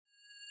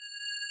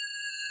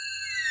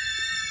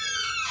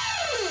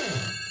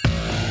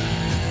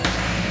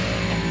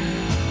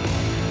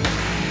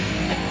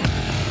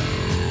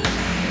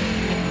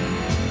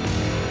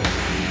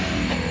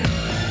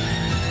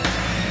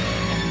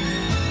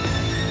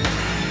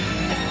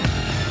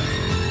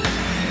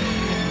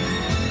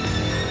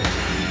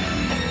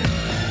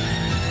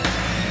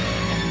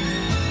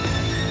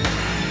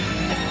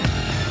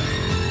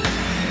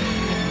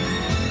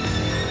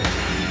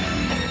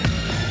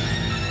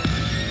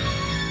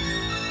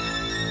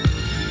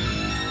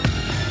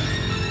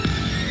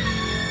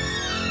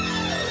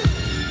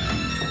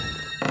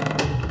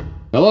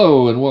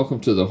Hello and welcome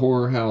to the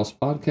Horror House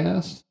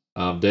Podcast.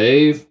 I'm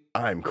Dave.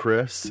 I'm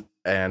Chris,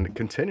 and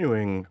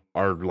continuing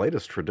our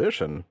latest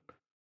tradition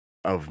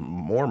of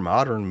more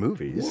modern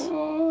movies,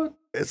 What?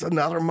 it's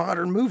another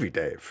modern movie,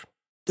 Dave.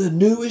 The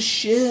newest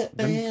shit,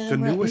 The, man. the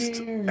right newest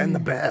here. and the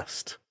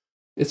best.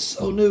 It's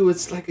so new,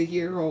 it's like a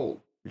year old.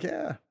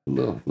 Yeah. A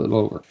little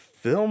over.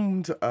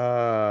 Filmed,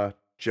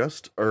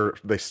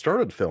 they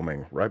started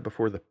filming right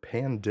before the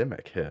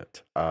pandemic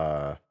hit.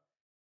 And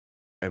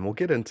we'll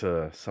get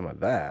into some of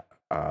that.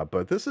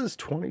 But this is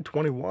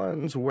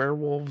 2021's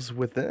Werewolves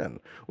Within,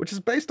 which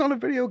is based on a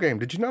video game.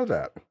 Did you know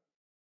that?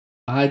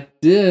 I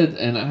did,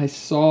 and I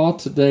saw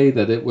today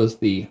that it was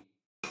the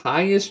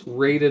highest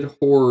rated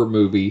horror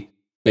movie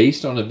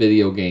based on a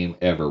video game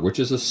ever, which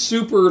is a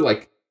super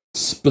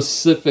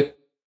specific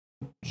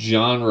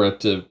genre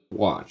to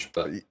watch,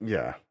 but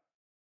Yeah.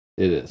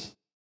 it is.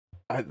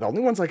 The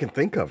only ones I can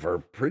think of are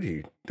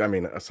pretty,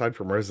 aside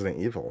from Resident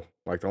Evil,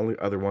 like the only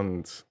other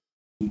ones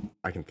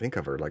I can think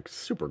of are like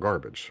super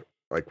garbage.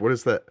 Like, what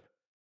is that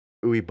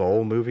Uwe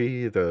Boll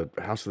movie, The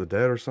House of the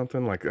Dead or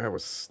something? Like that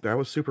was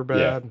super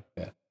bad.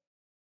 Yeah.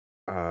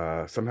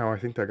 Somehow I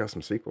think that got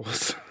some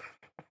sequels.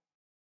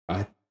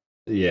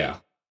 Yeah.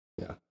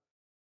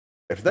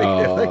 If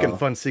they can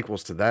fund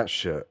sequels to that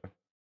shit,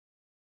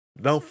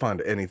 they'll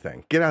fund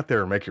anything. Get out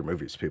there and make your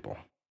movies, people.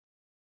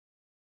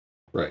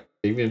 Right.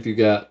 Even if you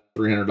got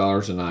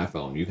 $300 an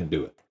iPhone, you can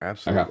do it.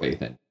 Absolutely. I got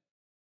faith in.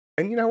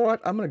 And you know what?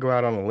 I'm going to go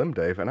out on a limb,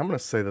 Dave, and I'm going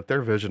to say that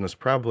their vision is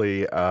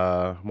probably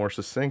more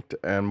succinct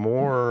and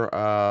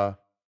more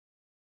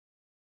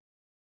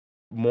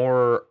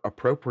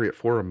appropriate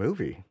for a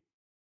movie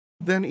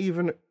than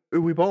even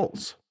Uwe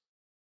Boll's.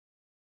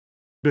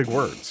 Big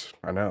words,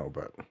 I know,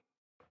 but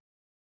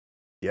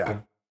yeah. I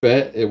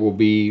bet it will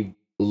be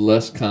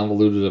less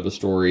convoluted of a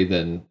story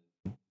than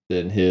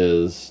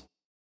his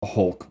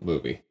Hulk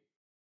movie.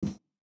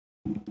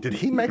 Did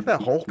he make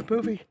that Hulk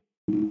movie?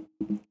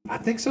 I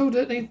think so,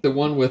 didn't he? The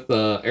one with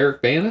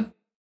Eric Bana?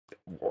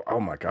 Oh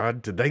my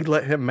God. Did they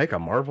let him make a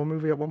Marvel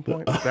movie at one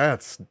point?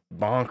 That's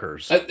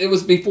bonkers. It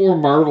was before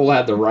Marvel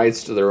had the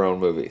rights to their own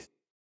movies.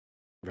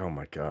 Oh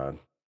my God.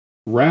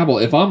 Rabble,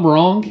 if I'm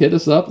wrong, hit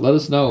us up, let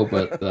us know.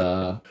 But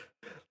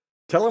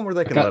tell them where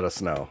they can let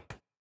us know.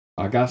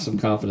 I got some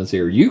confidence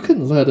here. You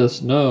can let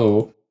us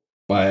know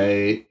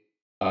by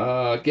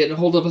getting a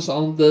hold of us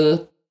on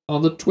the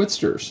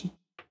Twitsters.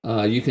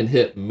 You can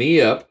hit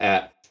me up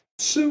at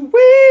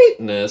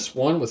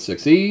Sweetness1 with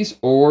 6 E's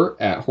or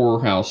at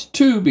Horror House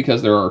 2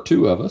 because there are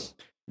two of us.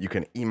 You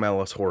can email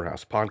us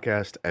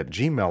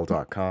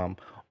horrorhousepodcast@gmail.com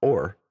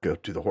or go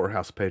to the Horror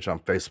House page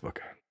on Facebook.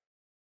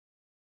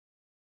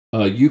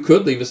 You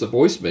could leave us a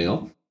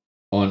voicemail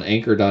on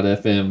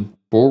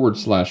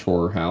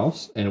anchor.fm/horror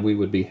house, and we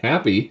would be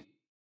happy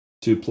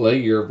to play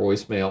your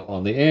voicemail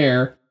on the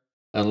air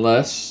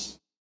unless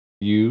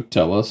you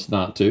tell us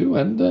not to,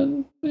 and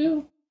then,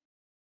 we'll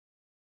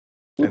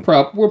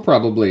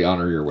probably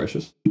honor your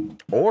wishes.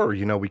 Or,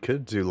 we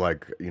could do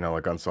like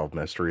Unsolved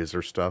Mysteries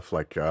or stuff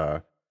like,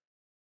 like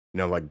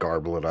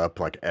garble it up,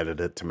 like edit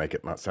it to make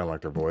it not sound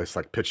like their voice,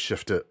 like pitch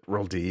shift it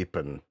real deep,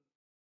 and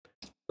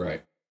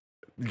right.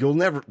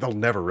 they'll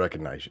never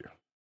recognize you.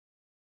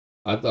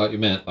 I thought you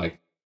meant like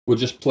we'll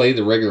just play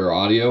the regular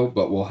audio,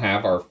 but we'll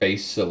have our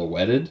face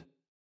silhouetted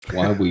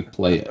while we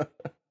play it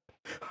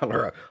on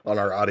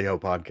our audio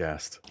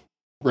podcast.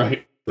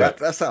 Right.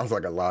 That sounds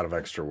like a lot of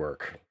extra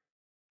work.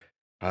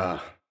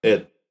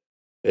 It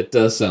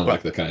does sound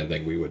like the kind of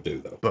thing we would do,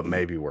 though. But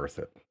maybe worth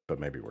it.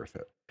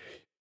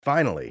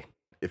 Finally,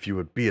 if you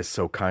would be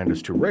so kind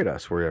as to rate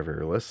us wherever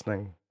you're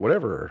listening,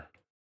 whatever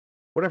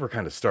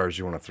kind of stars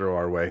you want to throw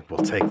our way, we'll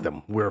take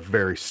them. We're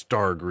very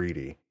star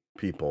greedy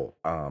people.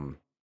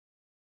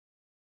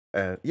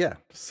 Yeah.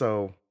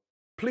 So,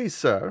 please,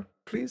 sir,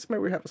 may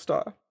we have a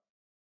star?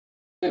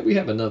 May we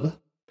have another?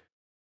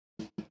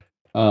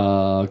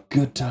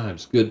 Good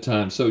times.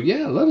 So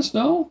yeah, let us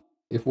know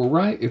if we're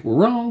right, if we're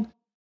wrong,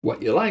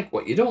 what you like,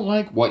 what you don't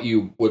like, what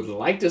you would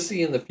like to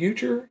see in the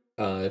future.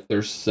 If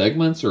there's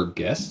segments or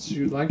guests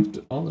you'd like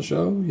on the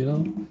show,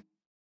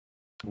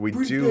 We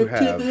do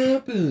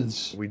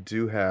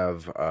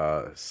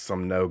have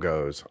some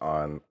no-goes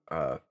on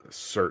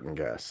certain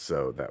guests,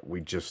 so that we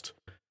just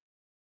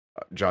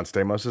John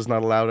Stamos is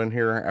not allowed in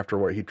here after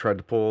what he tried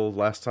to pull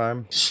last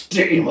time.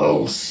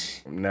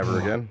 Stamos! Never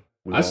again.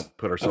 We won't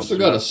put ourselves. I've still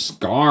got a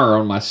scar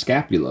on my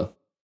scapula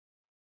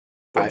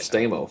from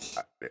Stamos.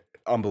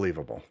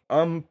 Unbelievable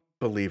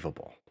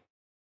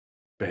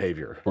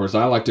behavior. Or as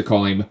I like to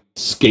call him,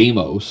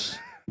 Skamos.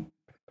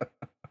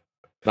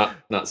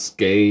 not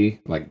skay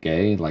like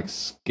gay, like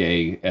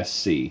skay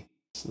SC.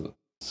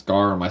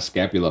 Scar on my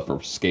scapula for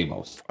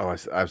Skamos. Oh, I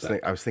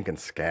was thinking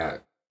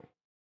scat.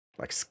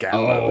 Like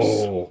Scatmos.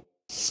 Oh,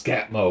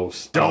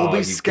 Scatmos. Don't be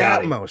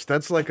Scatmos.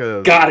 That's like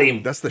a... Got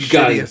him. That's the you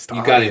shittiest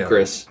You got him,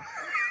 Chris.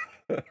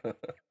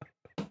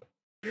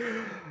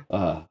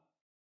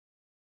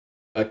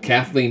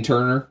 Kathleen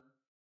Turner,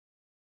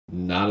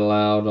 not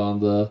allowed on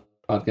the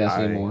podcast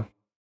anymore.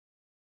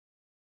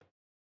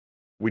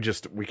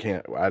 we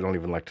can't. I don't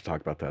even like to talk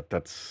about that. It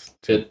That's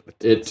too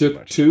took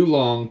much. too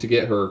long to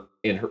get her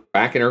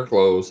back in her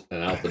clothes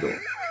and out the door.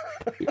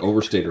 She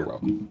overstayed her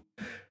welcome.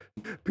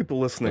 People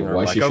listening So are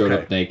why like, she showed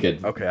okay, up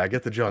naked? okay, I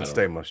get the John I don't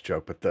know. Stamos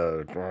joke, but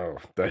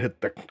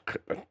that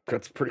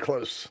cuts pretty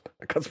close.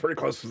 That cuts pretty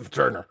close to the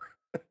Turner.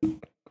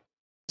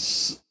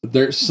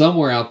 There's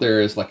somewhere out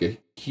there is like a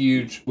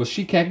huge. Was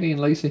she Cagney and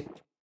Lacey?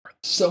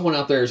 Someone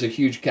out there is a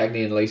huge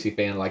Cagney and Lacey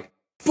fan. Like,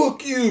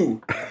 fuck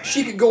you.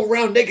 She can go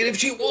around naked if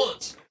she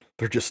wants.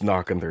 They're just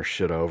knocking their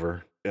shit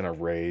over in a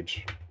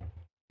rage.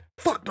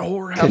 Fuck the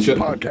Horror House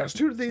podcast.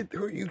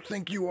 Who you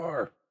think you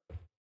are?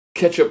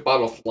 Ketchup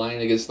bottle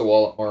flying against the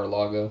wall at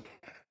Mar-a-Lago.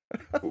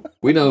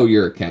 We know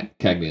you're a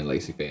Cagney and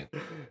Lacey fan.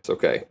 It's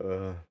okay.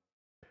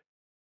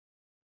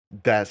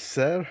 That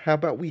said, how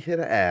about we hit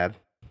an ad,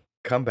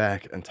 come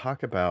back, and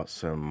talk about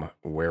some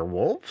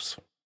werewolves?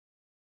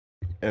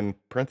 In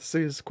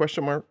parentheses,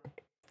 question mark?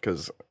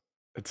 Because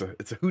it's a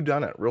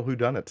whodunit, real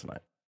whodunit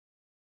tonight.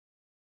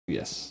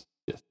 Yes.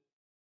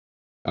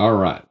 All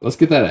right, let's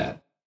get that ad.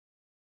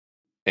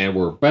 And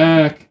we're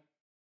back.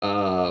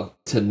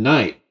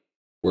 Tonight,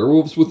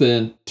 Werewolves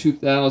Within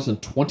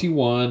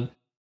 2021.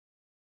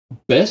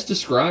 Best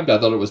described, I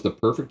thought it was the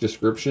perfect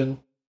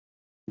description.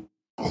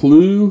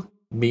 Clue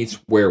meets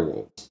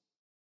werewolves.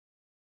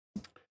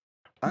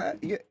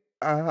 The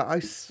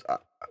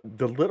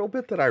little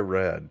bit that I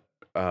read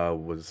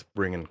was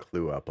bringing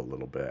Clue up a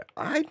little bit.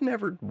 I'd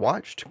never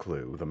watched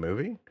Clue, the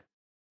movie.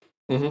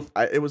 Mm-hmm.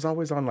 It was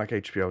always on like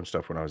HBO and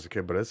stuff when I was a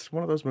kid, but it's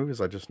one of those movies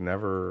I just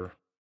never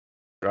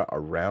got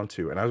around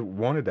to. And I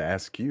wanted to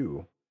ask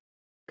you,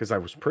 because I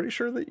was pretty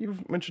sure that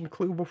you've mentioned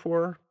Clue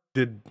before.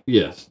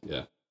 Yes,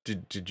 yeah.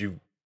 Do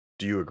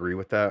you agree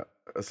with that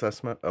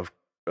assessment of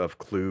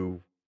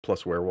Clue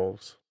plus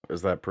werewolves?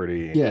 Is that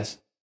pretty? Yes.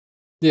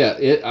 Yeah,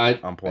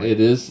 on point? it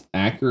is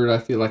accurate. I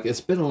feel like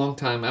it's been a long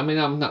time. I mean,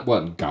 I'm not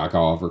what Gaga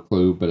or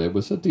Clue, but it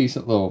was a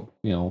decent little,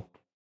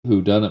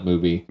 whodunit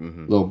movie, a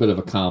little bit of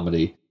a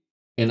comedy.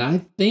 And I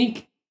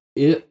think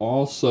it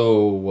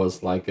also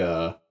was like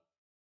the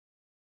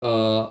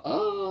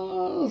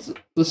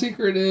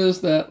secret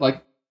is that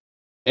like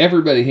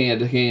everybody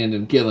hand to hand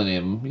and killing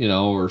him,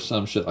 or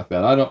some shit like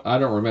that. I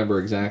don't remember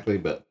exactly,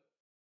 but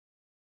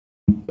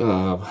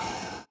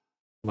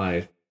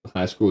my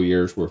high school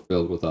years were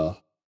filled with a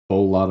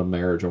whole lot of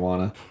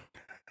marijuana,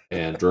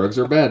 and drugs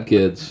are bad,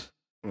 kids.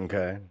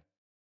 Okay.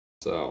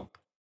 So,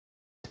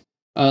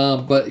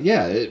 but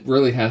yeah, it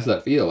really has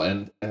that feel,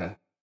 and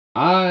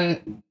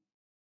the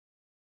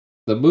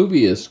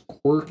movie is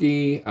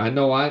quirky. I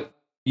know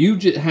you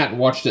hadn't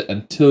watched it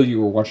until you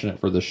were watching it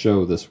for the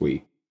show this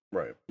week.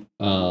 Right.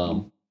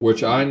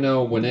 Which I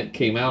know when it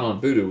came out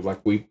on Vudu, like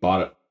we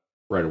bought it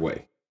right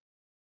away.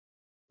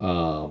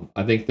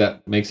 I think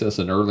that makes us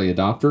an early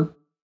adopter.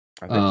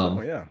 I think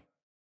so, yeah.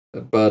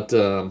 But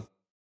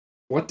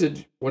what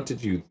did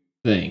you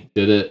think?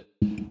 Did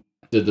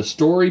the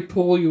story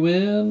pull you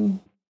in?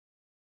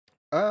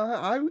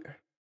 I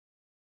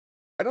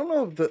don't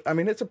know. I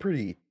mean, it's a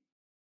pretty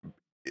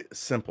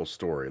simple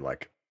story.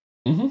 Like,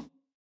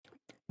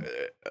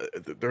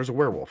 there's a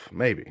werewolf,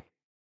 maybe,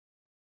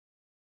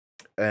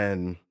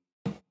 and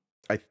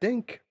I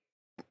think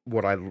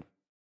what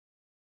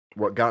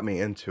got me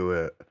into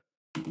it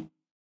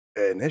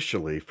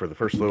initially for the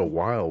first little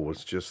while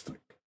was just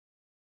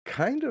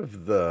kind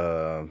of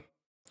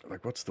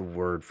what's the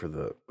word for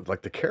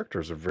the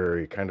characters are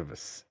very kind of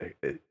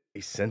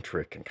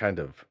eccentric and kind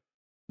of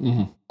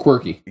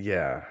quirky.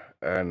 Yeah,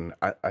 and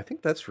I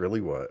think that's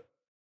really what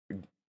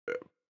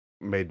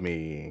made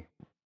me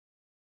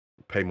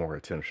pay more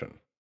attention,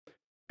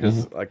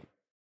 because like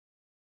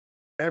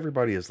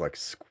everybody is like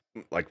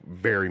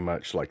very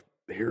much like,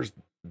 here's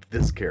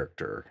this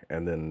character,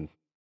 and then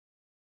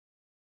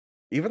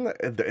even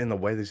in the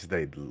ways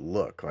they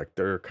look, like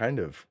they're kind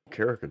of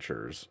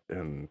caricatures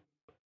in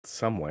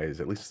some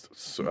ways, at least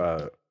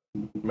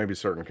maybe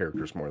certain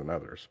characters more than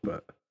others.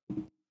 But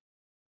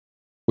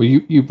well,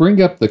 you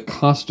bring up the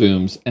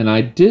costumes, and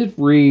I did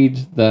read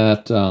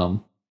that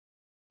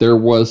there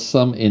was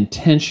some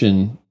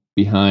intention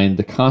behind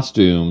the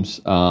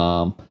costumes,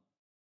 and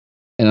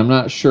I'm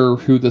not sure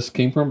who this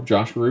came from.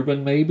 Josh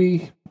Rubin,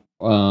 maybe,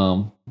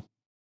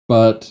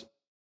 but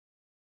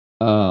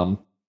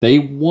they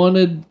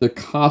wanted the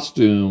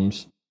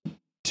costumes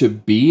to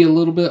be a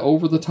little bit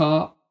over the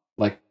top,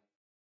 like,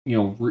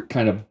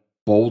 kind of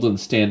bold and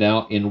stand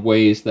out in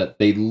ways that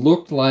they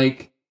looked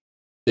like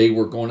they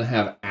were going to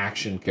have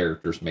action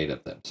characters made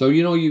of them. So,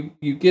 you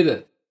get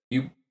it.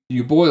 You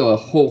boil a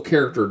whole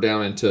character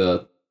down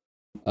into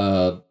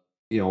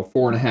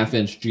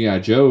 4.5-inch G.I.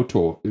 Joe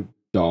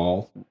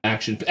doll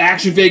action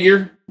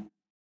figure,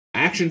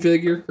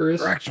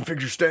 Chris. Or action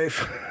figure,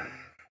 Stave.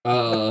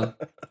 The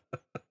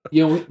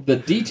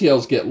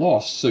details get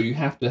lost, so you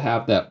have to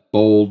have that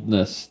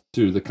boldness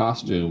to the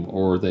costume,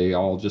 or they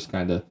all just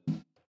kind of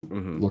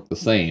look the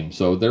same.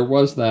 So there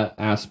was that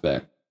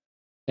aspect.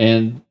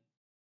 And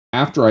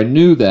after I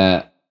knew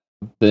that,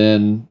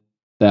 then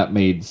that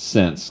made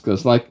sense.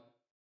 Because,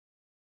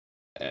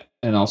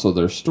 and also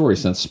there's story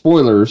sense.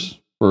 Spoilers,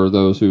 for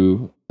those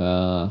who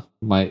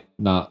might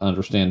not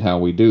understand how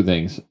we do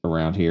things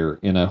around here,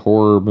 in a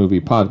horror movie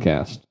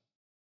podcast,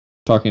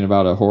 talking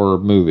about a horror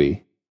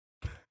movie,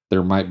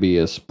 there might be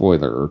a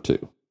spoiler or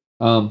two.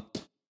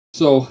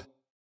 So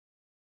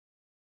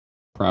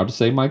proud to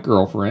say my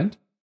girlfriend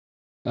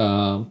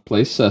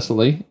plays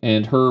Cecily,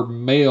 and her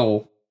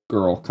male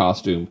girl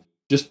costume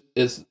just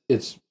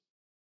it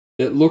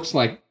looks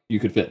like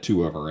you could fit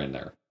two of her in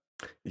there.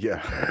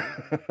 Yeah.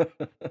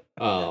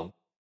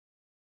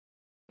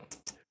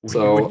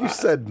 So when you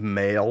said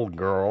male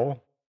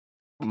girl,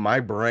 my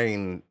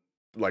brain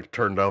like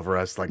turned over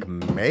as like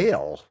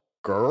male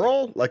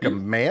girl, like a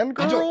man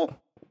girl.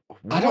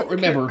 I don't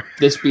remember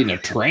this being a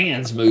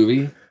trans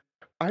movie.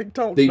 I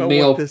don't know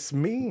what this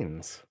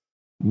means.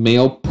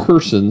 Male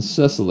person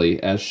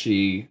Cecily, as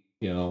she,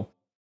 and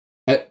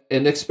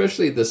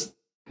especially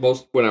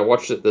when I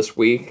watched it this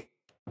week,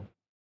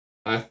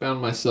 I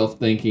found myself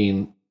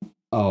thinking,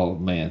 oh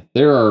man,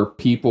 there are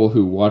people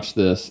who watch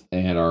this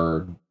and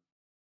are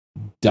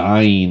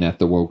dying at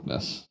the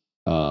wokeness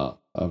of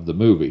the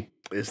movie.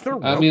 Is there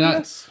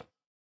wokeness?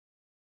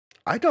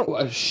 I don't.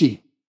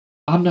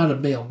 I'm not a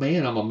male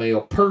man. I'm a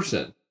male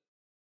person.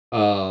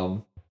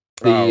 Right.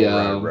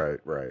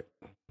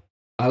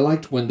 I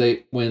liked when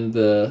they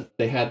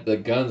had the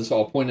guns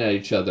all pointed at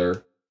each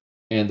other,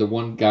 and the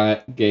one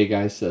gay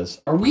guy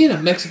says, "Are we in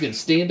a Mexican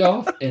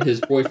standoff?" And his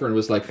boyfriend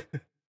was like,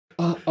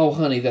 "Oh,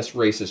 honey, that's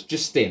racist.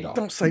 Just stand off.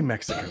 Don't say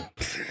Mexican."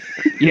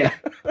 Yeah.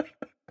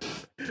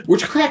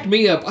 Which cracked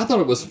me up. I thought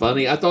it was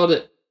funny. I thought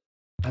the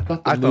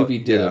movie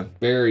did a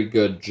very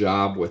good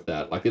job with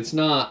that. Like, it's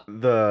not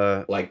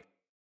like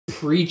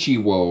preachy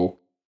woke,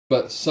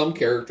 but some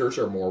characters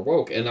are more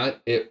woke, and I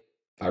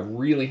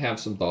really have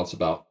some thoughts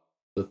about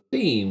the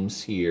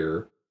themes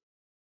here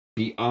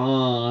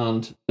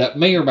beyond that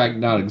may or may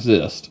not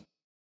exist,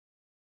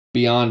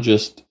 beyond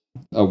just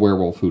a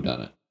werewolf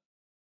whodunit.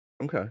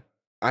 Okay.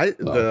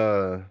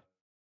 The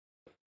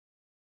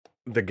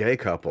gay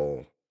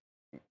couple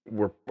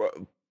were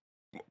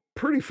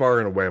pretty far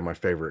and away my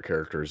favorite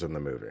characters in the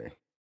movie.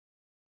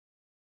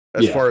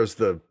 As far as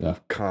the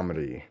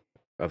comedy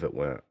of it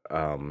went.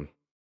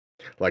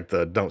 Like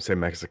the don't say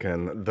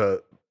Mexican,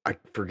 I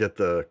forget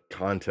the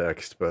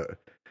context, but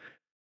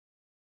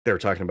they were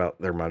talking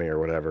about their money or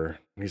whatever.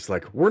 And he's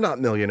like, "We're not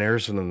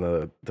millionaires." And then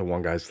the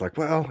one guy's like,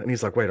 "Well," and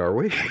he's like, "Wait, are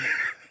we?"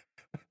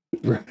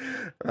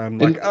 I'm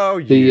like, "Oh,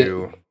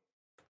 you."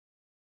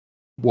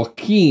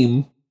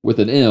 Joaquin with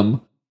an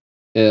M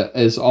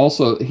is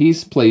also,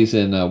 plays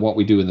in What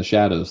We Do in the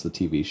Shadows, the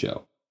TV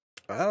show.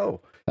 Oh,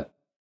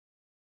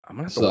 I'm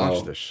gonna have to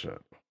watch this shit.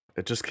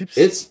 It just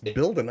keeps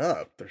building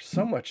up. There's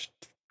so much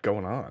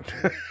going on.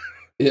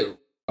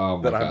 Oh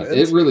my god,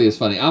 it really is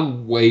funny.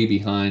 I'm way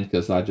behind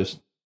because I just,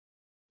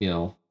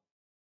 you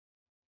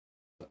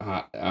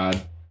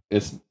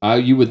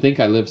would think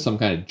I live some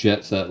kind of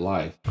jet set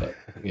life, but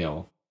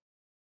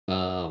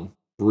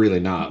really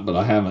not. But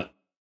I haven't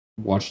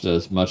watched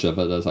as much of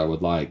it as I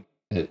would like,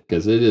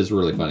 because it is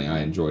really funny. I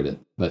enjoyed it.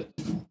 But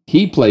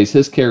he plays,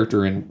 his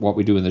character in What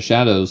We Do in the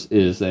Shadows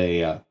is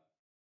that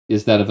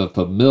of a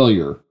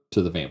familiar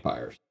to the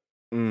vampires.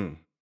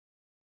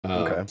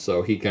 Okay.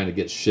 So he kind of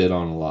gets shit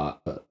on a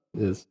lot, but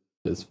it's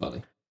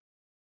funny.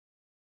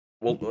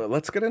 Well,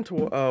 let's get into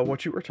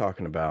what you were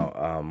talking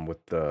about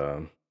with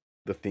the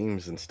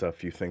themes and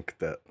stuff you think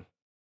that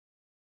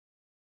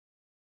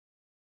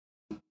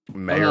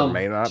may or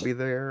may not be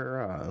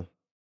there.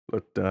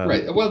 But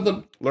right. Well,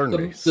 the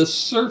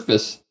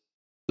surface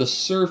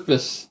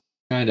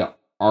kind of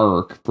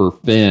arc for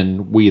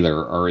Finn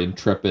Wheeler, our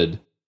intrepid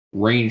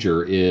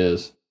ranger,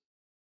 is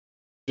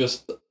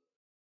just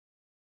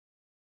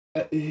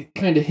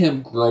kind of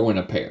him growing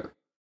a pair.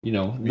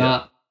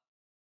 Not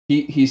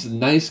he's a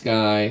nice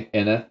guy,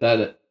 and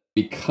that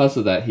because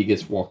of that he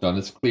gets walked on.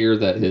 It's clear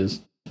that his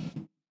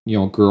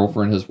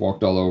girlfriend has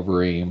walked all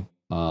over him.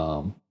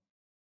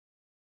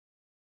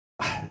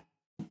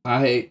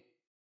 I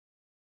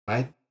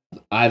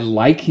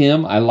like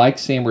him. I like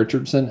Sam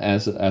Richardson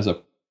as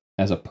a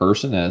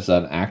person, as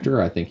an actor.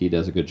 I think he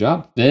does a good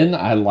job. Finn,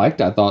 I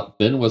thought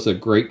Finn was a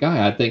great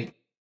guy. I think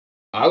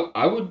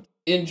I would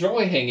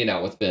enjoy hanging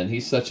out with Finn.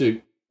 He's such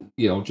a,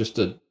 just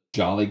a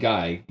jolly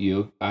guy.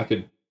 I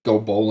could go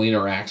bowling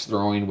or axe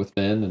throwing with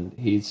Finn, and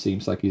he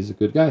seems like he's a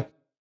good guy.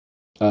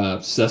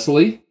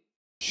 Cecily,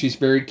 she's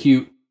very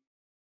cute.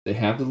 They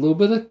have a little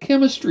bit of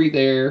chemistry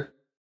there,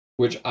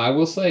 which I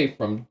will say,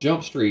 from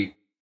Jump Street,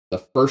 the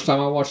first time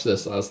I watched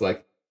this, I was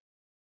like,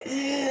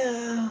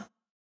 yeah.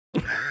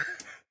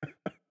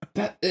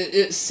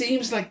 It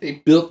seems like they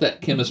built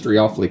that chemistry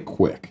awfully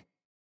quick.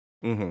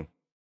 Mm-hmm.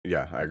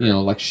 Yeah, I agree.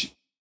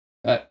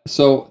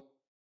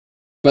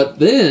 But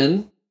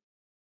then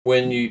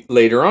when you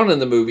later on in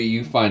the movie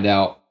you find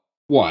out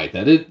why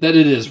that it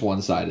is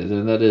one-sided,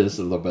 and that is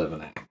a little bit of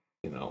an act,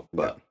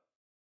 but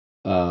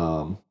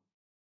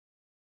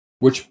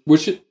which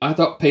I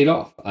thought paid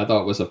off. I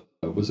thought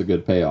it was a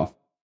good payoff.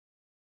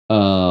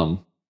 The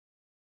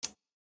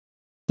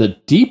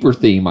deeper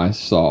theme I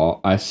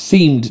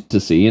seemed to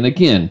see, and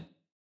again,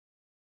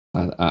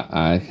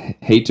 I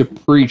hate to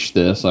preach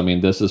this. I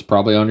mean, this is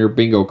probably on your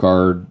bingo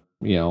card.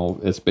 You know,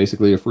 it's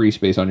basically a free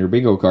space on your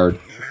bingo card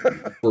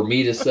for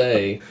me to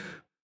say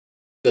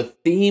the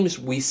themes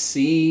we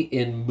see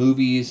in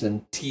movies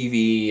and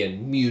TV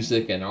and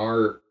music and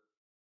art,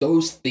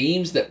 those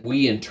themes that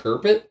we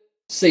interpret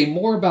say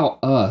more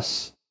about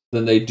us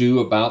than they do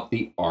about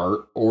the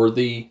art or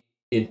the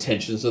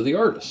intentions of the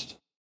artist.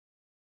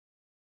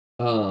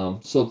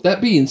 So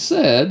that being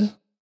said,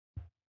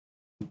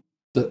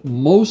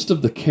 most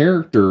of the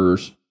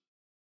characters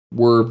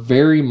were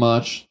very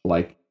much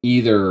like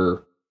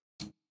either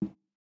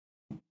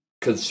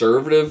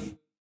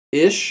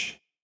conservative-ish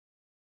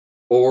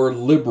or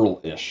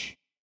liberal-ish.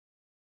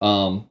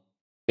 And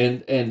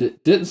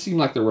it didn't seem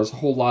like there was a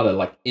whole lot of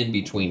like in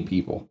between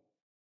people.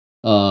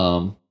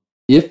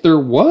 If there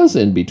was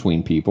in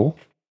between people,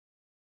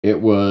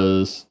 it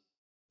was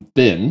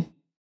Finn,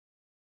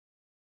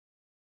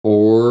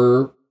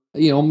 or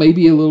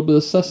maybe a little bit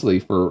of Cecily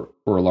for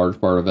a large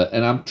part of it.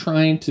 And I'm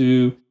trying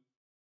to.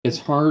 It's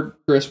hard,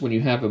 Chris, when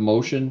you have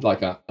emotion.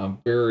 Like I'm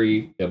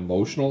very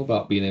emotional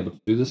about being able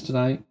to do this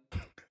tonight,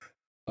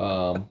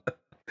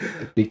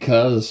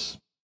 because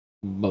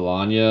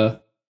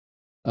Melania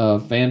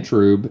Van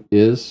Troob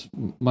is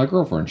my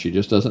girlfriend. She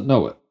just doesn't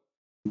know it.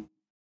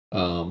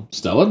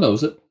 Stella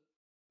knows it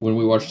when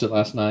we watched it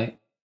last night.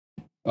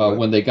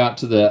 When they got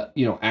to the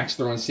axe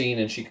throwing scene,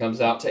 and she comes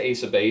out to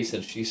Ace of Base,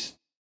 and she's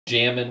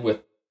jamming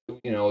with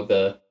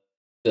the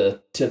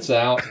tits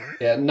out.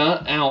 Yeah,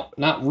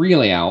 not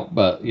really out,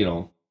 but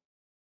you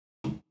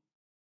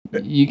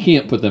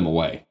can't put them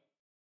away.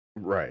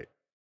 Right.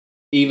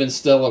 Even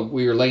Stella,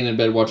 we were laying in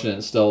bed watching it,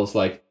 and Stella's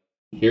like,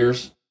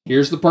 "Here's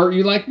the part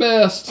you like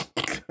best."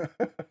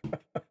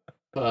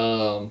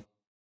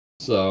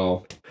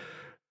 So,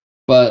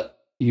 but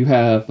you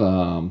have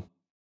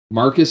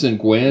Marcus and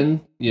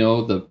Gwen,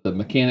 the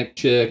mechanic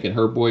chick and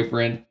her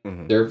boyfriend.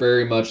 Mm-hmm. They're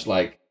very much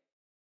like,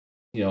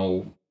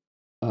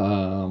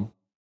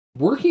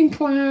 working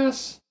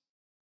class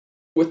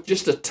with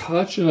just a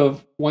touch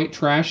of white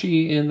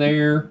trashy in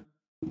there,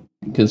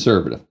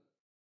 conservative.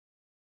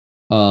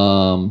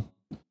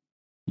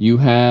 You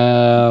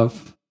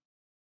have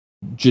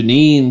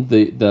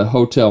Janine, the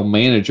hotel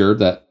manager,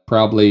 that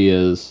probably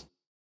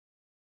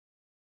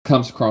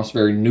comes across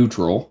very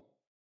neutral.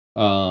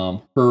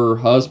 Her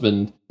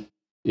husband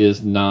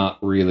is not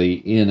really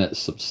in it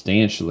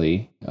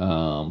substantially,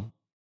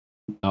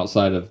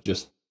 outside of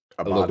just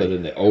a little bit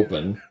in the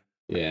open.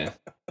 Yeah.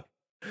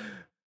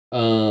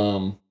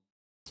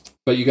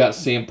 But you got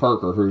Sam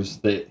Parker, who's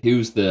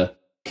the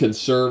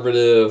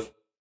conservative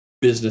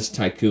business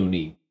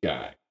tycoon-y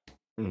guy.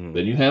 Mm-hmm.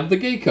 Then you have the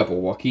gay couple,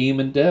 Joaquin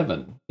and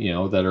Devin,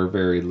 that are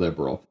very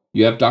liberal.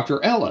 You have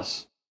Dr.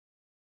 Ellis,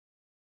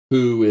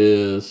 who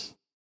is,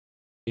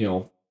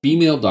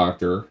 female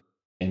doctor,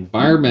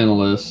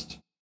 environmentalist,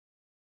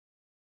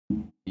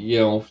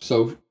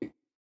 so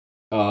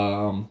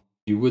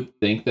you would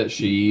think that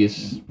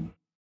she's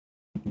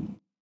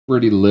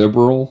pretty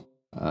liberal.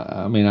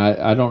 I mean,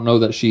 I don't know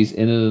that she's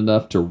in it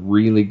enough to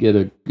really get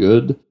a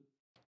good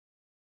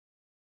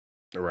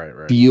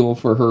feel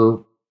for her,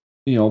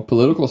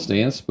 political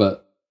stance,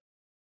 but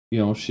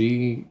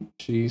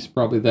she's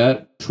probably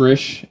that.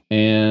 Trish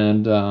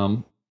and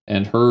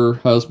her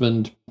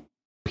husband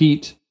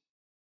Pete,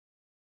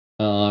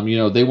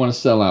 they want to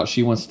sell out.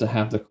 She wants to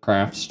have the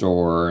craft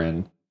store,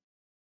 and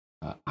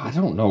I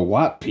don't know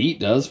what Pete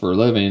does for a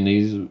living.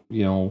 He's,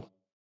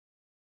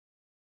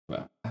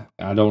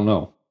 I don't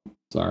know.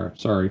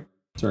 Sorry,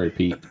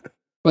 Pete.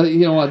 But you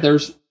know what?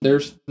 There's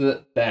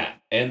that,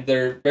 and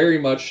they're very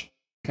much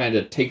kind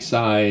of take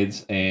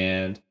sides,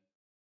 and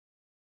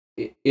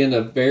in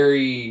a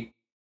very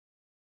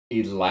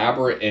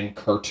elaborate and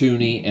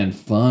cartoony and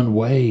fun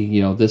way.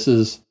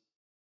 This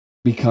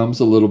becomes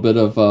a little bit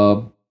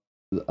of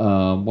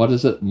what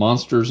is it?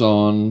 Monsters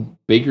on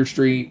Baker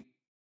Street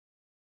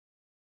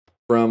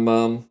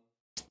from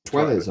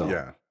Twilight Zone.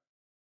 Yeah.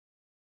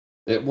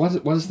 What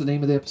is the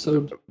name of the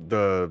episode?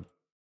 The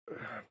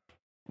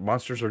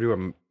monsters are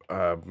doing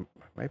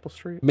Maple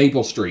Street.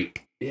 Maple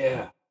Street.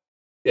 Yeah.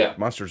 The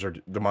monsters are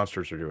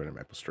doing it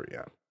Maple Street.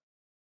 Yeah.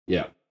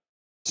 Yeah.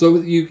 So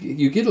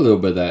you get a little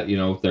bit of that.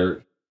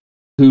 They're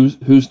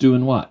who's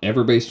doing what.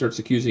 Everybody starts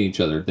accusing each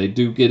other. They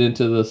do get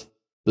into the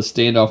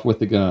standoff with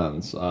the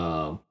guns.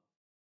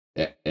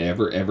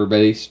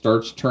 Everybody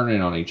starts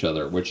turning on each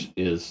other, which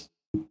is,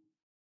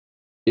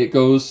 it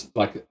goes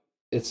like,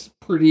 it's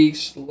pretty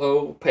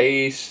slow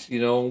pace,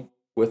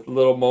 with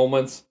little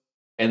moments,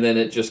 and then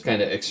it just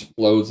kind of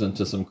explodes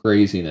into some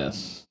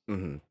craziness.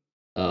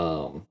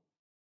 Mm-hmm.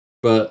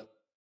 But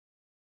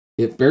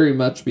it very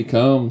much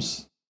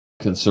becomes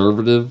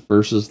conservative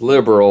versus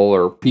liberal,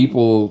 or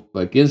people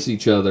against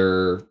each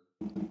other,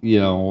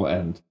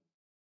 and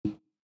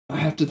I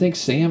have to think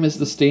Sam is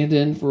the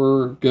stand-in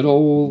for good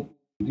old,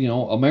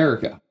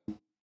 America.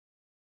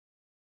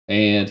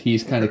 And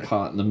he's kind of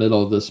caught in the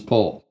middle of this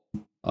pull.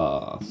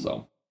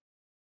 So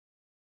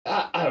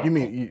I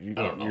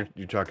don't know.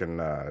 You're talking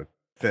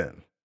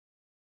Finn.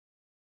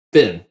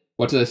 Finn.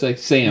 What did I say?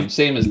 Sam.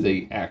 Sam is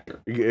the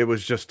actor. It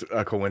was just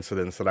a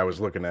coincidence that I was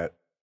looking at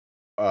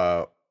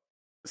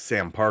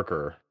Sam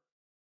Parker,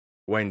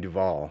 Wayne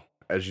Duvall,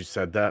 as you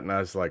said that, and I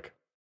was like,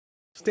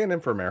 stand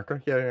in for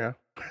America. Yeah.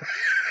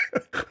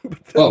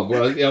 Well,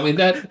 I mean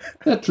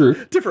that's true.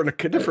 Different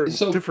type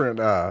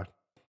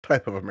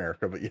of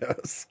America, but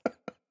yes.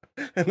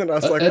 And then I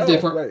was like, a oh,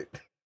 different,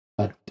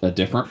 right. a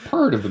different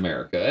part of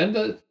America,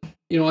 and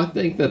I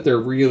think that they're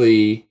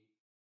really.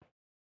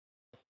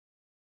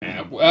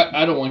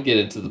 I don't want to get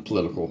into the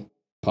political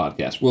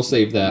podcast. We'll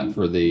save that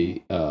for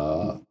the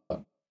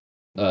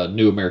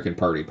New American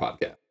Party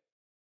podcast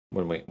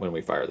when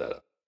we fire that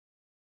up.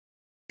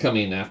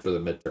 Coming after the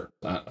midterm.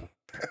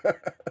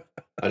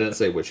 I didn't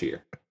say which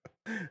year.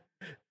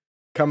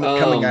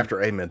 Coming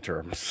after a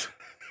midterms.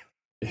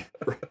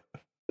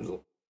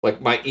 Like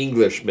my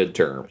English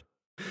midterm.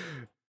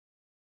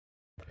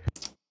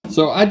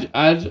 So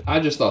I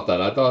just thought that.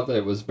 I thought that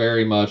it was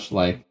very much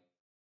like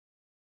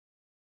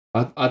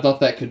I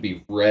thought that could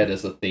be read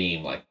as a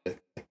theme, like the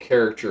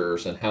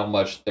characters and how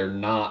much they're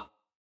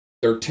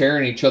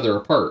tearing each other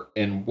apart.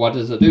 And what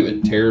does it do?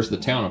 It tears the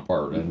town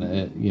apart. And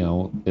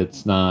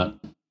it's not,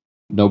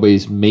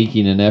 nobody's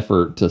making an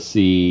effort to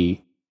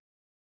see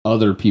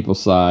other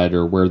people's side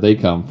or where they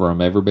come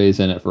from. Everybody's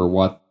in it for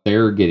what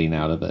they're getting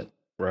out of it.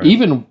 Right.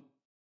 Even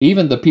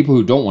the people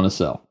who don't want to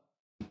sell.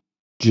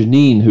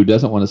 Janine, who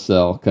doesn't want to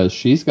sell because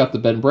she's got the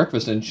bed and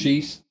breakfast, and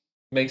she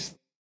makes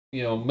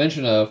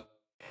mention of,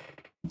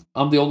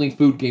 I'm the only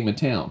food game in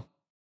town.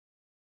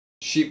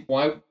 She's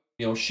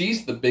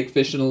the big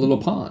fish in a little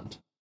pond.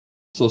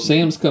 So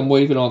Sam's come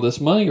waving all this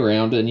money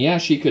around, and yeah,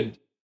 she could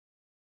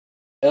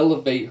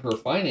elevate her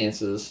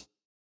finances,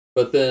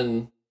 but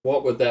then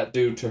what would that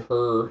do to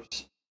her?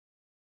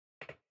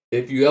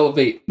 If you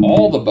elevate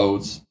all the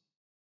boats,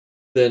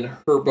 then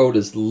her boat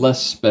is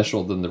less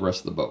special than the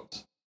rest of the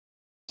boats.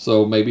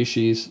 So maybe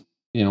she's,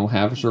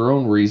 has her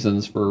own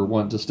reasons for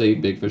wanting to stay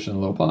big fish in a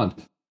little pond.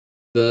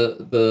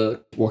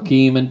 The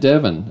Joaquin and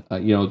Devin,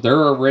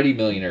 they're already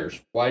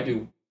millionaires. Why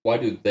do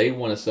they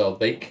want to sell?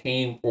 They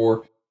came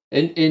for,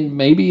 and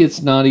maybe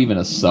it's not even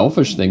a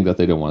selfish thing that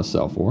they don't want to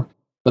sell for,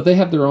 but they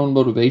have their own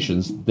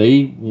motivations.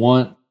 They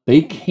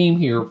came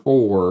here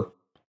for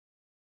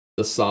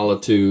the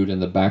solitude and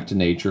the back to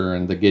nature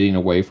and the getting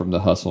away from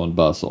the hustle and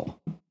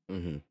bustle.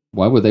 Mm-hmm.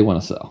 Why would they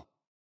want to sell?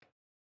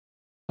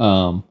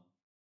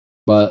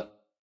 But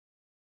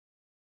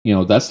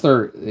that's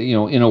their,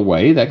 in a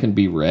way that can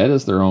be read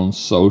as their own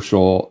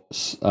social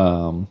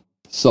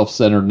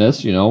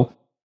self-centeredness,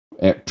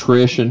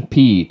 Trish and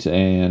Pete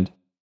and,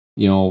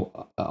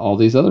 all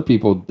these other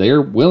people,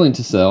 they're willing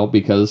to sell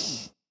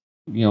because,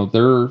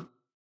 their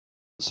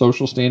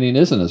social standing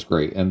isn't as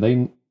great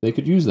and they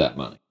could use that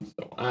money.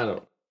 So I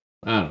don't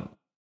know.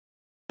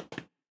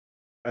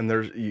 And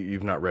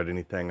you've not read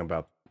anything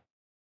about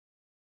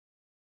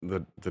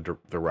the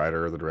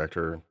writer or the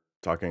director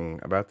talking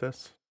about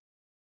this?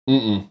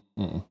 You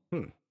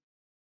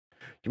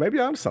may be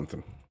onto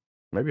something.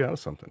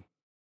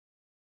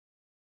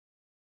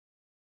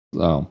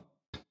 So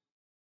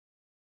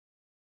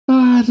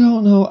I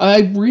don't know.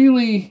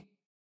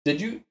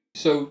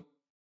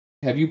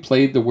 Have you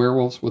played the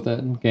Werewolves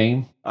Within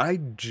game? I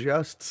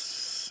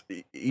just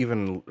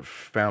even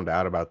found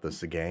out about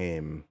this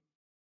game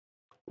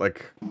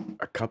like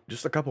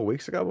just a couple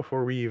weeks ago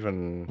before we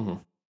even. Mm-hmm.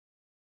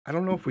 I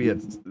don't know if we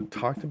had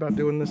talked about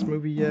doing this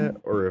movie yet,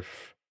 or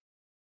if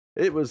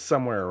it was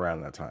somewhere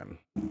around that time,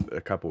 a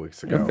couple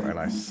weeks ago, and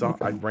I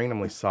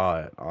randomly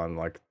saw it on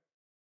like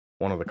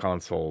one of the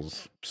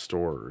consoles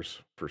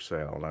stores for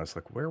sale, and I was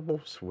like,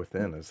 Werewolves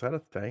Within, is that a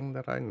thing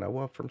that I know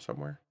of from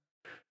somewhere?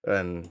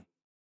 And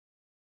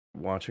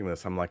watching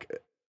this, I'm like,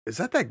 is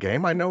that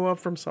game I know of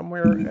from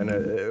somewhere? And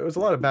it was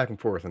a lot of back and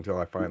forth until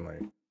I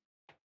finally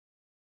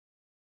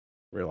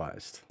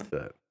realized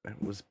that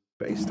it was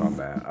based on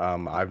that.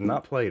 I've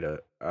not played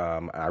it.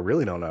 I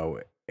really don't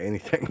know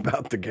anything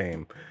about the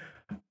game.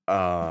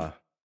 I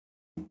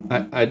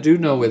do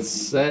know it's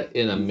set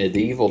in a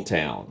medieval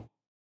town,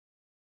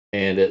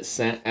 and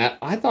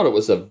I thought it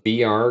was a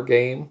VR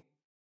game,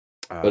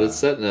 but it's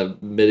set in a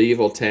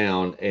medieval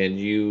town, and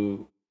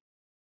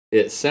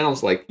it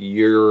sounds like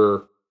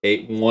you're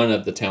one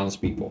of the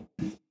townspeople,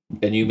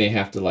 and you may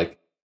have to like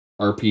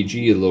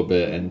RPG a little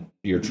bit, and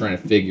you're trying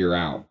to figure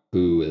out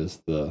who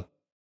is the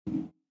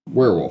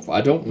werewolf.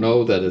 I don't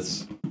know that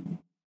it's.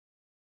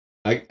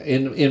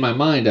 In my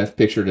mind, I've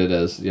pictured it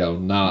as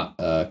not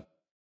a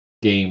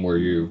game where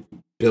you're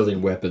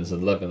building weapons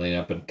and leveling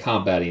up and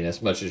combating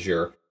as much as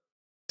you're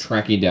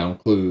tracking down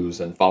clues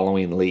and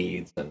following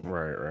leads and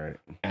right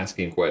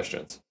asking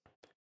questions.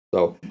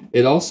 So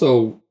it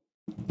also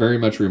very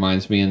much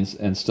reminds me,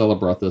 and Stella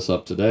brought this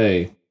up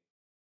today,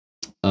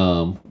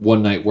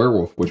 One Night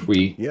Werewolf, which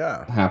we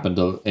happen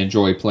to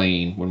enjoy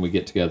playing when we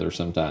get together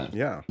sometimes.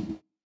 Yeah.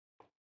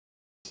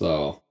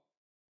 So,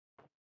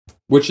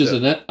 which is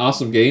an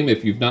awesome game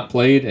if you've not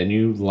played and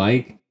you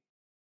like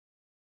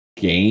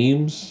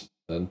games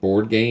and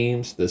board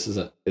games.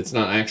 It's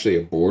not actually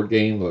a board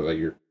game, but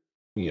you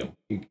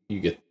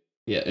get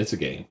Yeah, it's a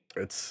game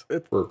It's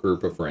for a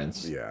group of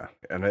friends. yeah,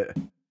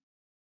 and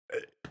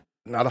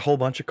not a whole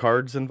bunch of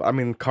cards, and I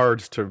mean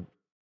cards to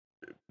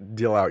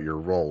deal out your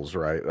roles,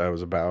 right? That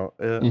was about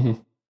it, Hmm.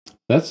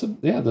 That's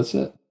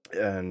it.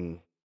 and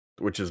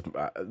which is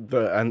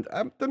there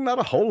are not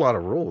a whole lot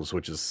of rules,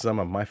 which is some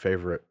of my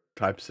favorite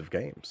types of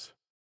games.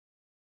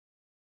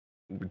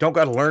 Don't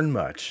got to learn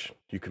much.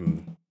 You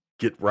can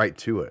get right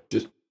to it.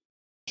 Just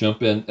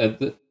jump in at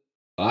the.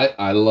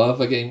 I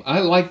love a game. I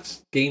like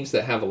games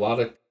that have a lot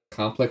of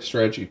complex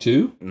strategy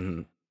too,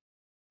 Hmm.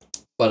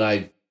 but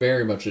I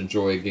very much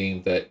enjoy a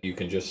game that you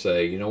can just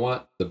say, you know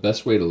what, the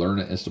best way to learn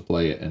it is to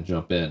play it and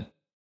jump in.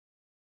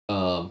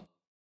 Um,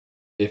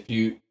 if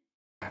you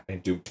I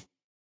do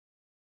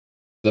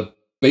the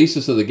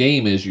basis of the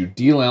game is you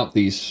deal out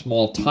these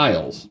small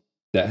tiles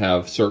that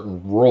have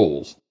certain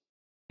roles,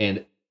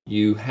 and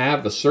you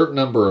have a certain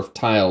number of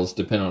tiles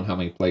depending on how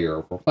many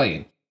players are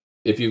playing.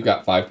 If you've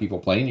got 5 people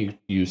playing, you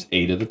use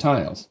 8 of the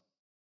tiles.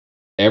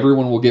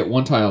 Everyone will get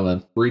 1 tile,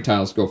 and 3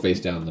 tiles go face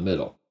down in the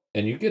middle.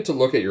 And you get to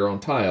look at your own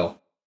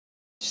tile.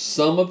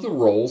 Some of the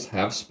roles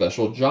have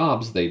special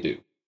jobs they do.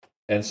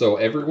 And so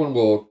everyone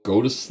will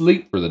go to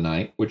sleep for the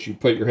night, which you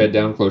put your head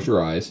down, close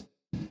your eyes,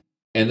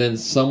 and then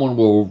someone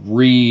will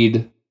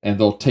read and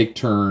they'll take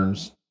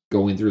turns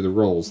going through the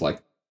roles.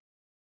 Like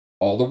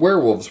all the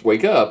werewolves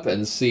wake up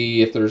and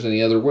see if there's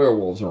any other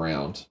werewolves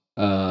around.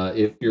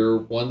 If you're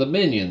one of the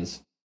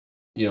minions,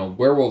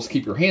 werewolves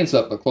keep your hands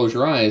up but close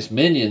your eyes.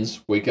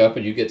 Minions wake up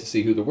and you get to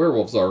see who the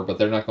werewolves are, but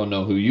they're not going to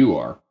know who you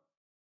are.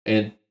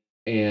 And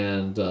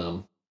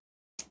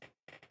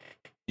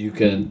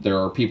there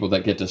are people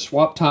that get to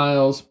swap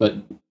tiles, but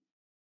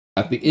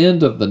at the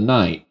end of the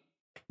night,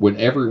 when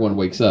everyone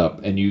wakes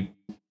up and you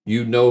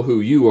know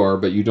who you are,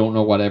 but you don't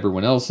know what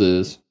everyone else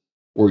is,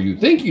 or you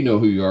think you know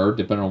who you are,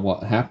 depending on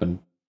what happened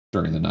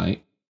during the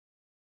night,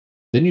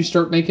 then you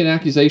start making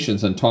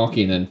accusations and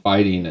talking and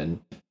fighting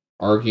and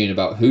arguing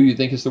about who you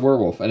think is the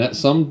werewolf. And at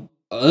some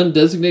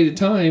undesignated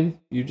time,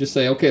 you just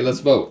say, okay, let's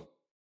vote.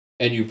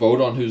 And you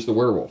vote on who's the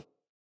werewolf.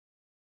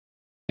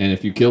 And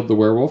if you killed the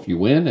werewolf, you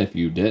win. If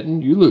you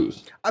didn't, you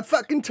lose. I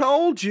fucking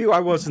told you I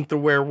wasn't the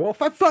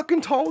werewolf. I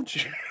fucking told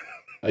you.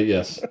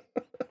 Yes.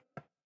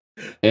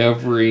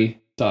 Every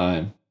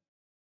time.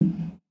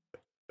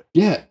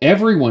 Yeah,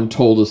 everyone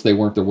told us they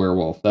weren't the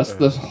werewolf. That's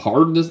the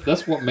hardest.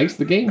 That's what makes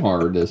the game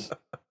hard. Is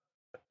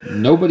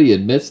nobody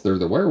admits they're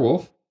the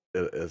werewolf.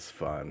 It is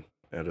fun.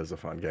 It is a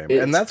fun game,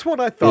 It's, and that's what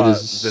I thought. It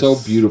is so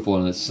beautiful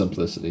in its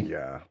simplicity.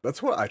 Yeah,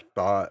 that's what I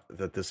thought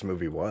that this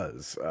movie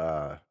was.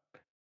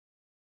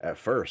 At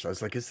first, I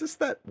was like, "Is this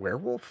that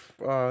werewolf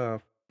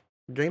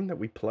game that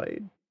we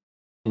played?"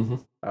 Mm-hmm.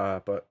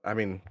 But I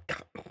mean,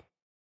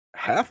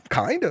 half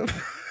kind of,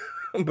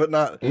 but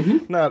not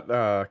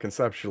not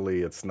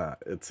conceptually. It's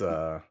not. It's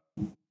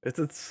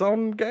its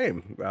own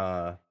game.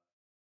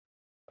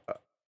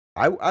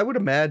 I would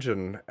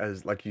imagine,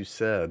 as like you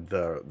said,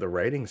 the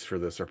ratings for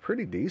this are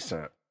pretty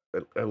decent,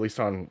 at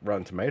least on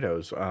Rotten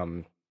Tomatoes.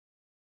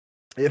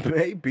 It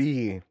may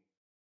be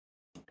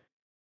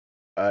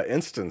an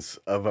instance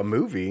of a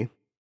movie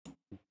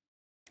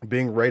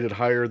being rated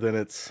higher than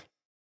its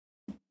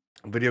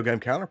video game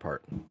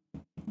counterpart.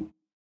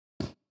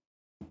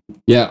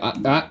 Yeah,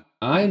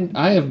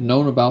 I have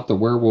known about the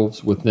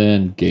Werewolves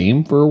Within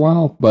game for a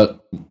while,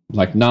 but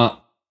like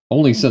not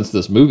only since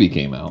this movie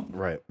came out.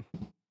 Right.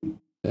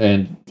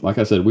 And like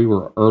I said, we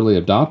were early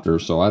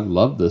adopters, so I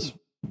love this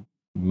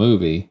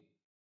movie.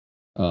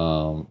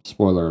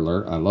 Spoiler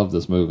alert, I love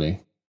this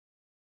movie.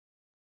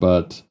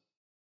 But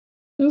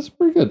it's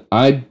pretty good.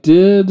 I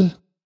did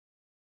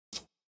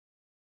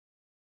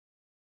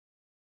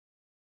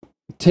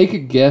take a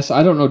guess.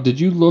 I don't know. Did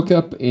you look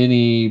up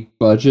any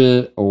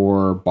budget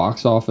or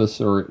box office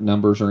or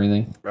numbers or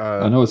anything?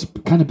 I know it's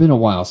kind of been a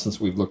while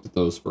since we've looked at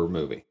those for a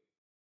movie.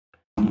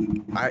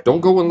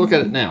 Don't go and look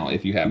at it now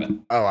if you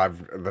haven't. Oh,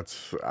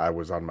 I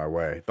was on my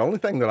way. The only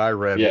thing that I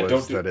read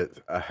was that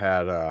it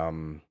had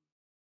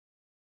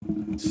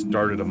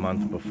started a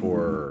month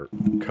before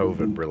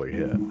COVID really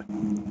hit,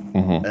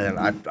 and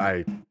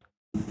I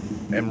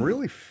am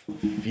really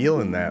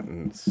feeling that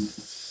in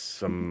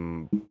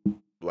some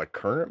like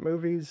current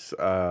movies.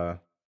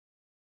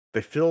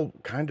 They feel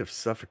kind of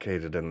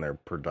suffocated in their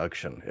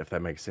production, if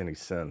that makes any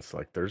sense.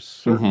 Like there's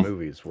certain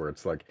movies where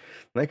it's like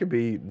they could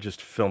be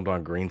just filmed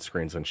on green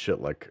screens and shit,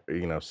 like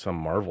some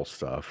Marvel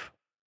stuff,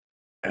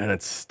 and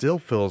it still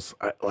feels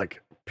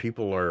like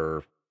people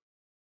are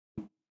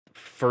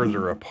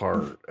further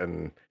apart,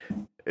 and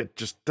it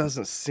just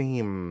doesn't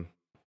seem.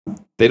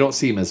 They don't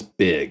seem as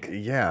big.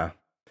 Yeah,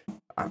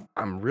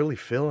 I'm really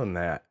feeling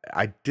that.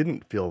 I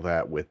didn't feel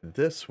that with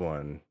this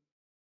one.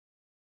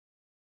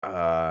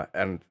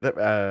 And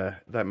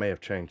that may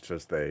have changed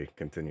as they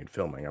continued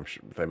filming. I'm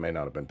sure they may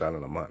not have been done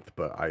in a month,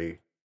 but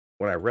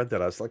when I read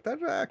that, I was like,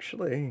 that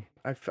actually,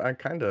 I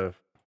kind of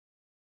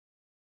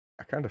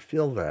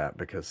feel that,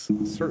 because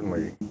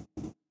certainly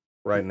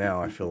right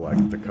now I feel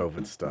like the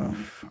COVID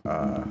stuff,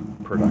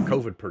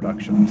 COVID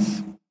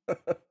productions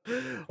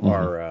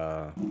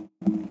are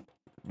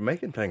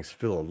making things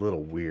feel a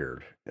little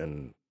weird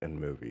in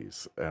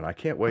movies, and I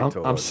can't wait I'm,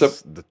 till I'm so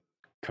it's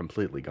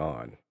completely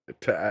gone.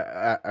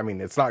 I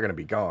mean, it's not going to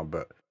be gone,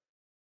 but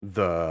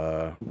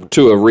the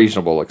to a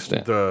reasonable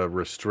extent. the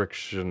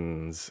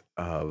restrictions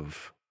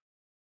of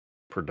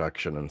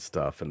production and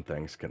stuff and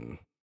things can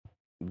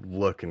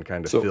look and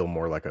kind of So feel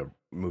more like a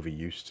movie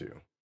used to.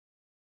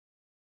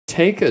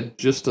 take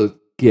just a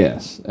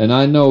guess, and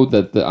I know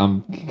that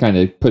I'm kind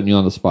of putting you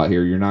on the spot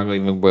here. You're not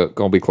even going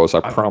to be close. I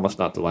promise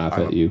not to laugh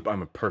at you.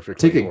 I'm a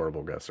perfectly Take a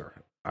horrible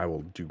guesser. I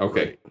will do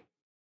okay, great.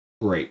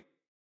 great.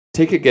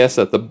 Take a guess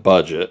at the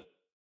budget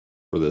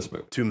for this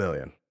movie. $2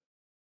 million.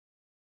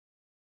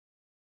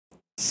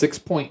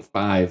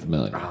 6.5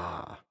 million.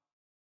 Ah.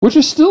 Which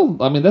is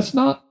still, I mean, that's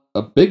not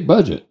a big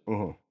budget.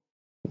 Mhm.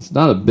 It's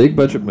not a big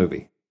budget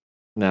movie.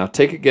 Now,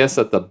 take a guess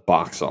at the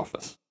box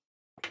office.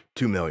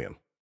 2 million.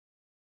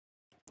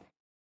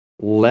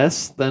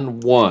 Less than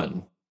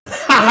 1.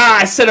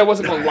 I said I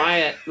wasn't going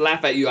to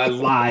laugh at you. I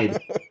lied.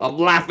 I'm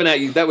laughing at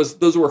you.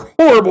 Those were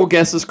horrible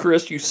guesses,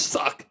 Chris. You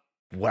suck.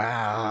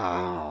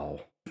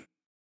 Wow.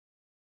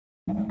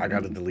 I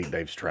got to delete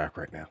Dave's track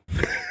right now.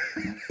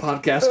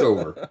 Podcast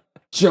over.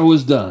 Show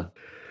is done.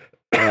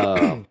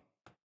 Less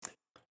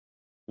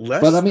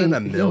but I mean, than a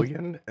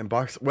million in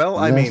box. Well,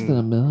 I less mean, than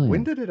a million.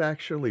 when did it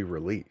actually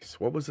release?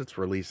 What was its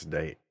release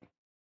date?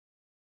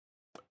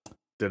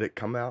 Did it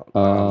come out?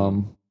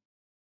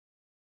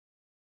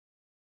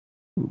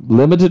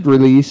 Limited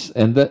release,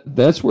 and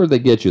that's where they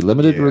get you.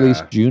 Limited Yeah.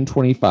 release June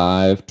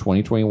 25,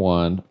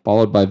 2021,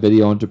 followed by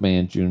video on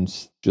demand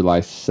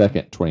July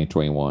 2nd,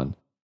 2021.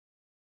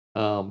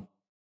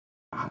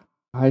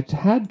 I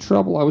had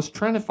trouble. I was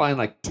trying to find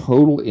like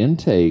total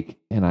intake,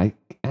 and I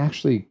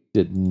actually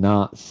did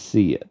not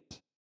see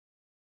it.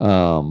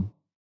 Oh,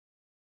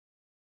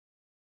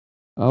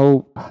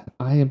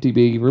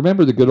 IMDb.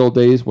 Remember the good old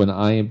days when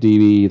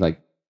IMDb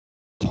like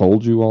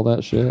told you all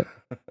that shit?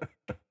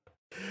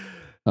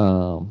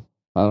 I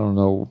don't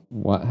know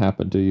what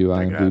happened to you,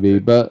 IMDb,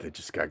 but they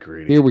just got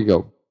greedy. Here we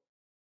go.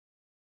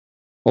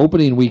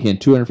 Opening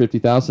weekend,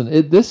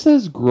 250,000. This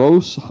says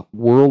gross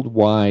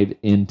worldwide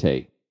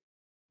intake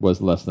was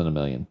less than $1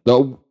 million.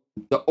 The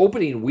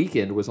opening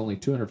weekend was only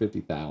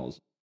 250,000.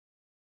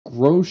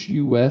 Gross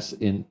U.S.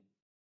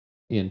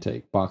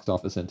 intake, box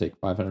office intake,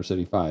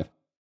 575.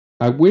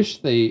 I wish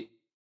they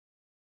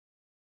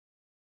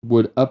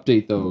would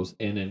update those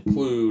and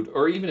include,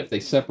 or even if they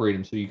separate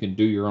them so you can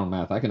do your own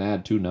math. I can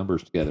add two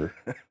numbers together.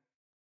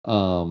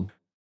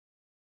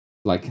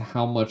 Like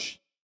how much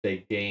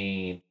they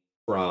gain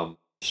from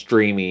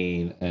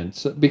streaming, and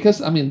so,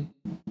 because I mean,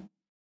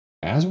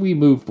 as we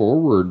move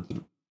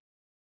forward,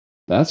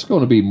 that's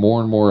going to be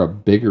more and more a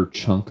bigger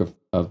chunk of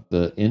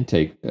the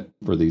intake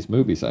for these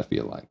movies, I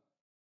feel like.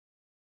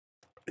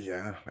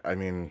 Yeah, I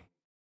mean,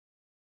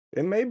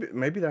 and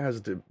maybe that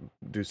has to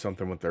do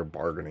something with their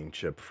bargaining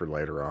chip for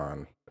later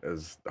on,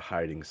 is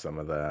hiding some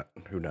of that.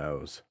 Who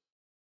knows?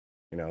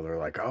 You know, they're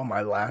like, oh,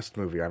 my last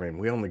movie, I mean,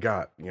 we only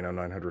got,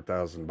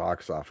 900,000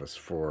 box office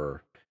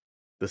for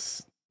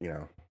this,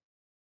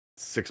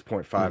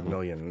 6.5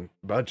 million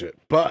budget.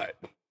 But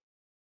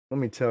let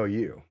me tell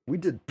you, we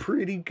did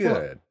pretty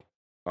good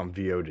on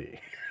VOD.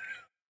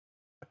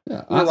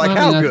 Yeah, We're like,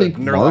 how good? I think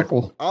and they're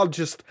Marvel, like, I'll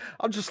just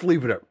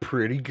leave it at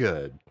pretty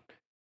good.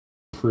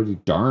 Pretty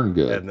darn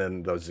good. And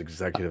then those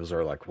executives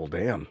are like, well,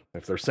 damn,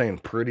 if they're saying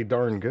pretty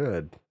darn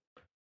good,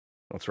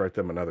 let's write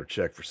them another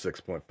check for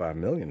 6.5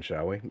 million,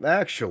 shall we?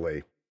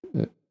 Actually,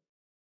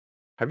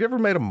 have you ever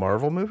made a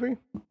Marvel movie?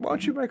 Why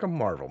don't you make a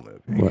Marvel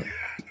movie? What?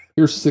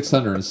 Here's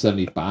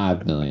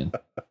 675 million.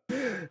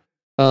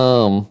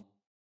 I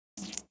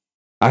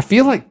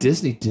feel like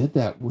Disney did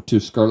that to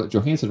Scarlett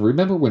Johansson.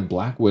 Remember when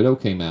Black Widow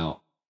came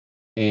out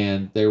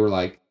and they were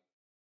like,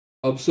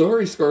 I'm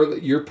sorry,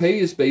 Scarlett, your pay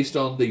is based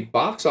on the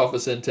box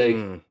office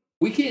intake.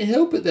 We can't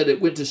help it that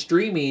it went to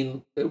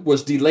streaming. It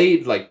was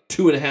delayed like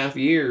 2.5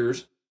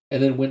 years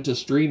and then went to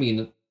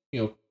streaming,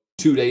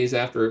 2 days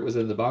after it was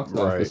in the box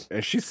office.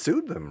 And she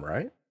sued them,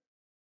 right?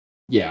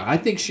 Yeah, I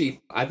think she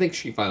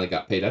finally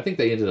got paid. I think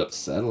they ended up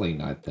settling,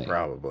 I think.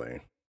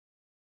 Probably.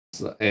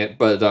 So,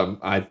 but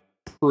I'm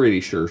pretty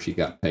sure she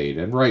got paid,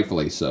 and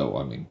rightfully so.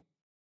 I mean,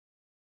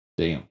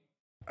 damn.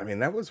 I mean,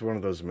 that was one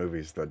of those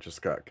movies that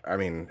just got,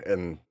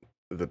 and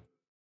the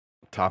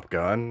Top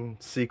Gun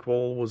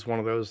sequel was one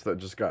of those that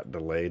just got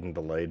delayed and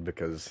delayed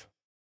because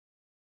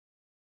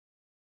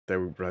they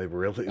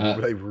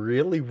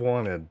really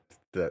wanted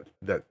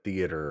that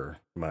theater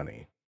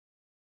money.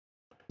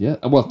 Yeah,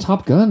 well,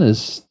 Top Gun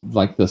is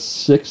like the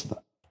 6th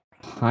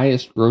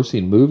highest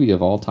grossing movie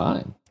of all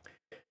time.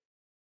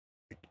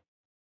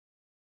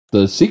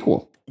 The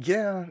sequel.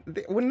 Yeah,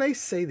 when they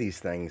say these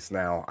things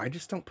now, I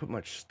just don't put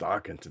much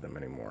stock into them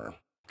anymore.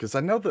 Because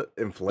I know that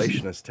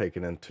inflation is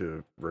taken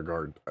into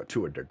regard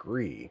to a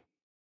degree.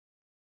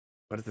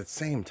 But at the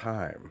same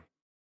time...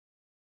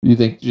 You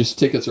think just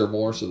tickets are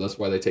more, so that's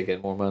why they take in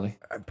more money?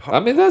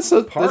 I mean, that's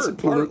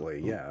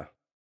partly, yeah.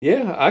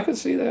 Yeah, I can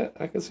see that.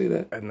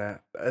 And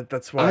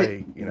that's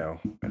why,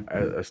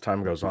 as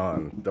time goes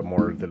on, the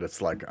more that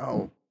it's like,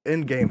 oh,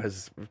 Endgame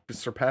has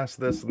surpassed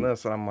this and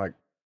this, and I'm like,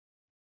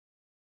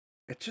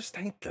 it just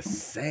ain't the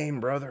same,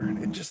 brother.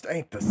 It just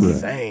ain't the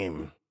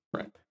same.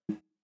 Right.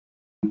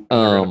 They're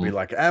gonna be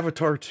like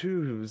Avatar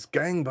 2's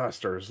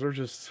gangbusters. They're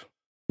just,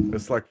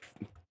 it's like,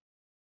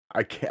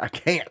 I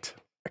can't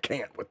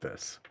with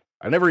this.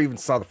 I never even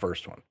saw the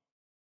first one.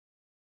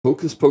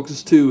 Hocus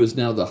Pocus 2 is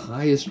now the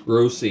highest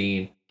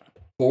grossing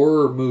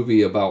horror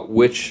movie about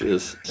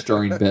witches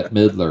starring Bette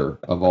Midler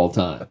of all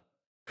time.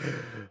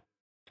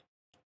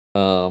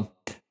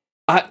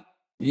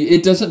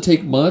 It doesn't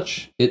take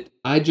much.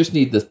 I just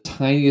need the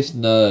tiniest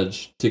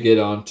nudge to get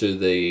onto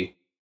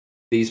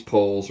these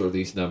polls or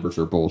these numbers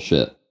are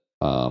bullshit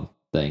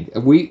thing.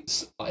 We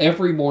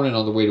every morning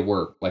on the way to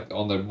work, like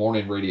on the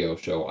morning radio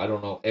show, I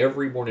don't know,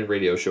 every morning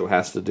radio show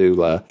has to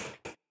do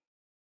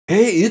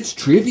hey, it's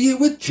Trivia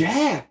with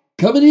Jack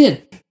coming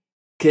in.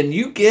 Can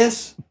you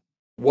guess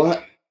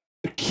what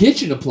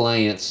kitchen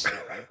appliance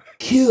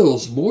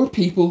kills more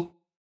people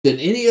than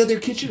any other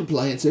kitchen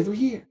appliance every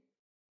year?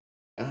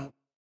 And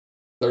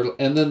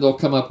then they'll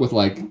come up with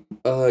like,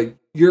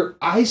 your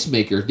ice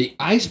maker. The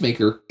ice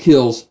maker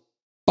kills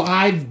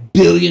 5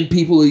 billion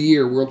people a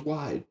year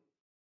worldwide.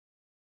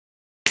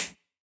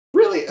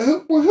 Really?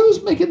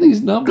 Who's making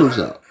these numbers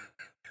up?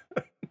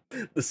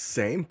 The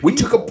same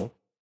people.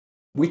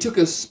 We took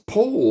a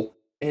poll,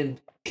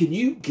 and can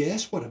you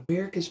guess what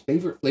America's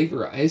favorite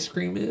flavor of ice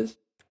cream is?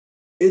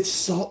 It's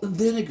salt and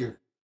vinegar.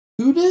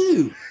 Who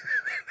knew?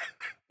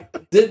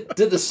 Did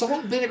the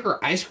salt and vinegar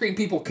ice cream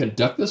people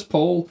conduct this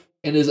poll,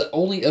 and is it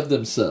only of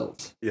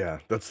themselves? Yeah,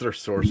 that's their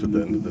source at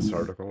the end of this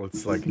article.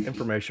 It's like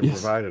information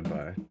provided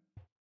by.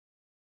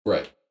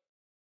 Right.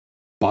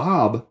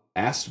 Bob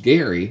asked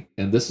Gary,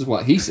 and this is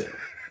what he said.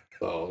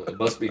 So it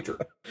must be true.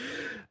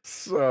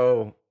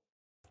 So,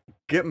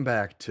 getting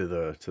back to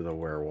the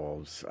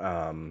werewolves,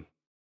 and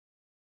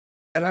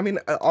I mean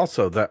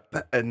also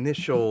that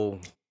initial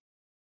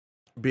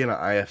being an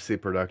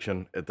IFC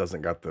production, it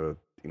doesn't got the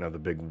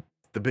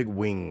the big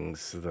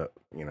wings that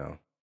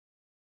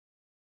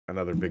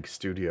another big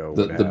studio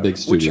would have. The big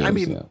studios, which I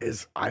mean,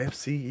 is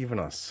IFC even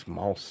a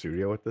small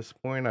studio at this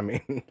point? I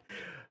mean,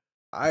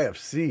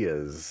 IFC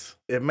is,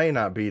 it may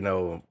not be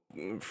no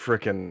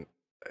freaking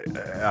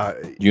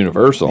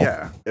Universal.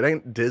 Yeah, it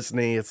ain't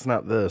Disney. It's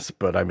not this,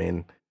 but I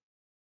mean,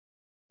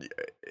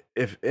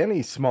 if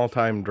any small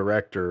time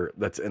director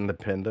that's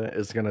independent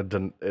is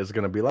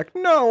gonna be like,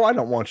 no, I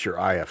don't want your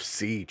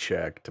IFC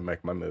check to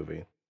make my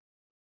movie.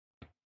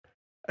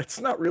 It's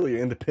not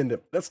really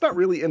independent. That's not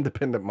really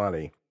independent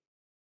money.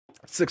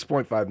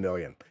 6.5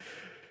 million,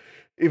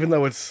 even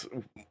though it's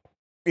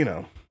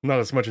not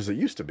as much as it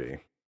used to be.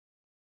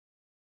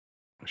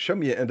 Show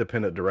me an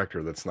independent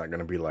director that's not going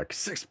to be like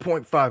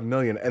 6.5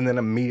 million and then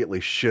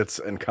immediately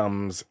shits and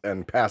comes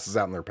and passes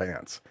out in their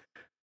pants.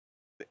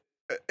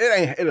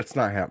 It's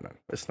not happening.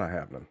 It's not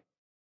happening.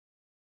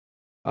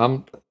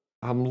 I'm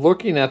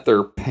looking at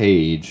their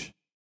page.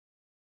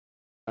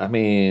 I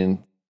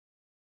mean,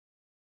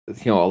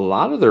 a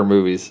lot of their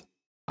movies,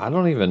 I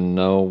don't even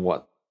know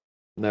what.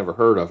 Never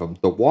heard of them.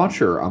 The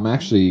Watcher, I'm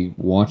actually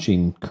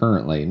watching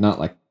currently, not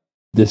like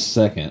this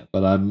second,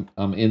 but I'm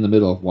in the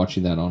middle of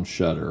watching that on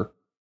Shudder.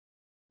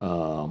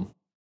 The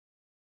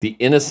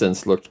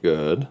Innocents looked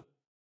good.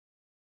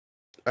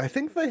 I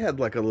think they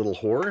had like a little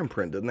horror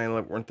imprint, didn't they?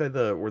 Like, were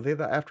they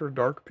the After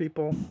Dark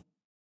people?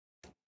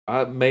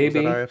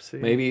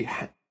 Maybe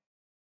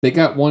they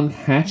got one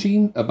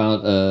hatching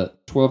about a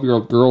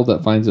 12-year-old girl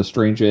that finds a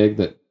strange egg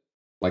that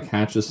like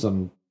hatches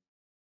some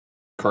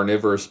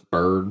carnivorous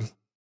bird.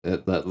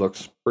 That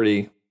looks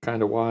pretty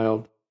kind of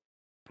wild.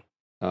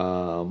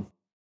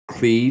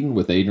 Clean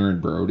with Adrian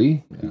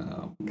Brody.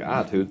 Oh,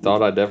 God, who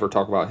thought I'd ever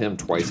talk about him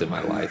twice in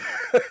my life?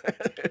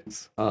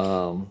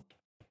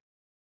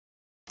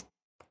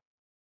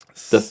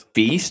 The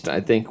Feast,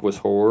 I think, was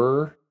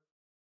horror.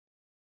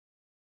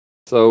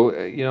 So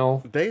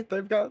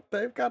they've got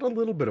a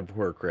little bit of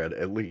horror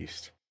cred at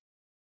least.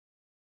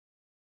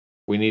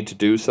 We need to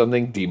do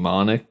something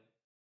demonic.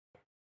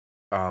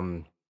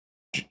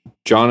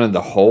 John in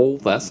the Hole?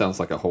 That sounds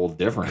like a whole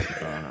different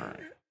genre.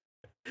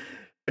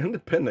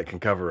 Independent can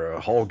cover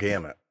a whole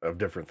gamut of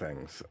different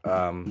things.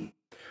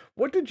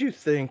 What did you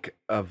think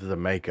of the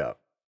makeup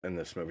in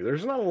this movie?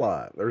 There's not a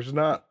lot. There's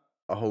not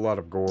a whole lot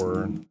of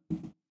gore.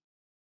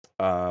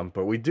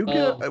 But we do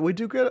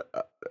get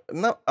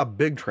not a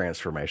big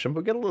transformation,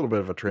 but get a little bit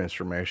of a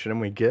transformation, and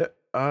we get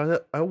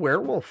a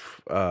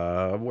werewolf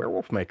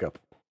makeup.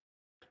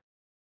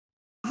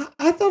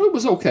 I thought it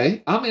was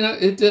okay. I mean,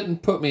 it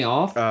didn't put me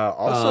off.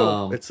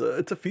 Also, it's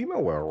a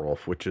female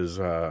werewolf, which is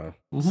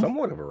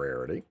somewhat of a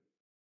rarity.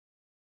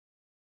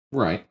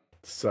 Right.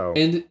 So,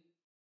 and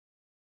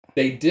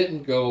they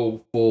didn't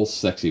go full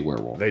sexy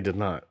werewolf. They did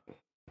not,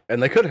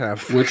 and they could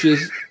have. Which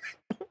is,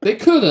 they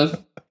could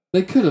have.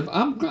 They could have.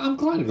 I'm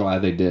kind of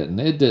glad they didn't.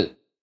 It did.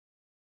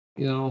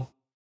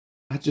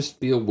 I just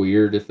feel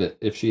weird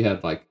if she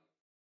had like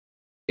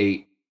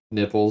 8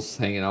 nipples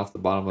hanging off the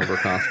bottom of her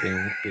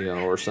costume,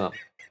 or something.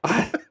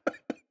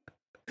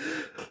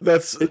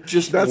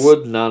 It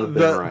would not have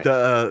been right.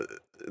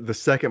 the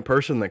second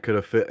person that could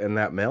have fit in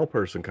that male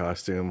person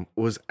costume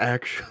was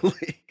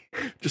actually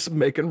just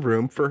making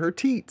room for her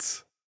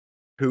teats.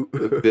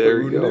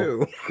 There Who you go.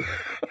 knew?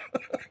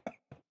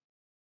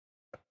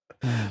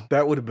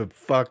 That would have been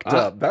fucked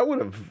up. That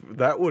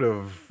would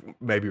have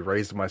maybe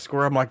raised my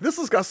score. I'm like, this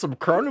has got some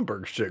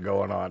Cronenberg shit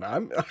going on.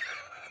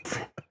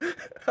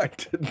 I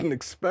didn't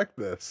expect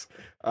this.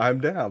 I'm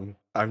down.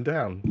 10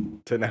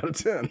 out of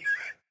 10.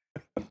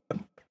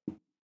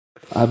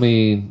 I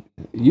mean,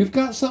 you've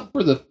got something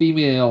for the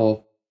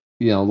female,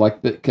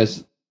 like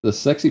because the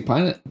sexy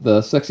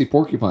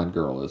porcupine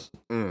girl is,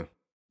 I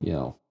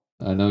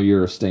know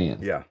you're a stan.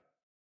 Yeah.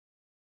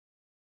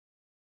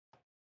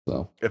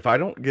 So if I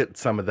don't get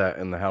some of that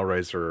in the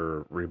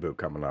Hellraiser reboot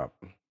coming up,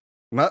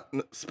 not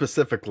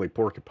specifically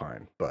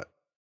porcupine, but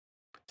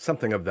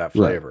something of that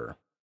flavor. Right.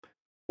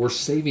 We're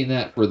saving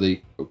that for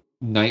the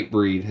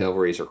Nightbreed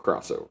Hellraiser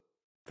crossover.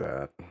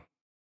 That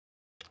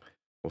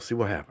we'll see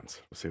what happens.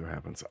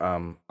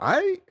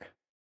 I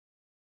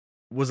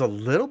was a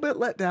little bit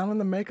let down in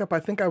the makeup. I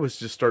think I was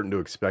just starting to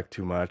expect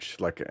too much.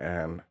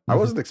 I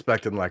wasn't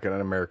expecting like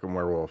an American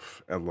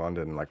Werewolf in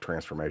London like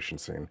transformation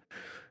scene.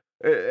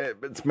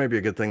 It's maybe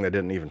a good thing they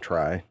didn't even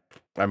try.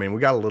 I mean,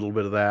 we got a little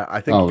bit of that.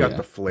 I think you got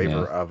the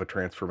flavor of a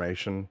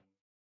transformation,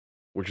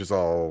 which is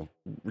all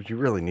you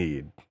really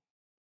need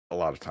a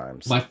lot of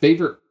times. My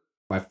favorite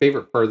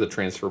part of the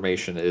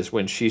transformation is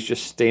when she's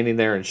just standing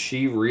there and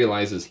she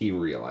realizes he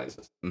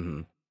realizes.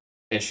 Mm-hmm.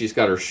 And she's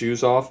got her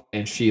shoes off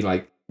and she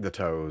like the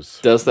toes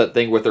does that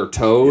thing with her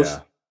toes.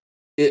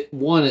 Yeah.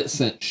 It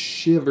sent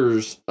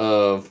shivers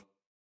of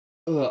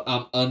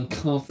I'm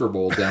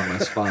uncomfortable down my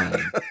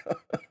spine.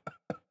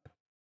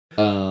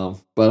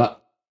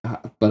 But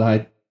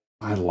I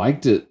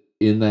liked it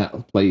in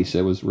that place.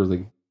 It was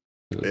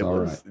all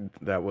right.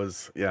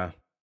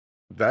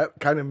 That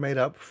kind of made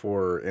up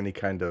for any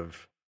kind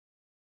of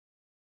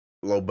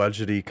low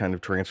budgety kind of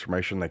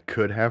transformation they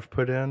could have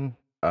put in.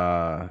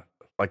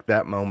 Like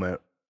that moment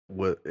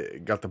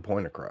it got the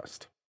point across.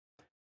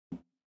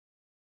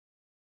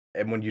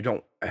 And when you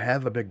don't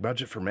have a big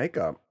budget for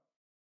makeup,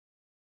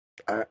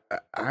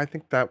 I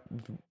think that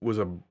was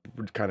a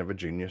kind of a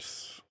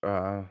genius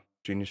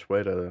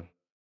way to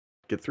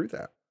get through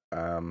that.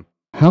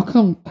 How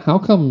come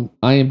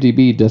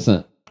IMDb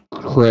doesn't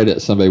credit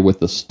somebody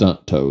with the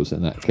stunt toes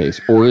in that case,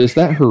 or is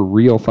that her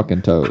real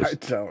fucking toes? I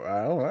don't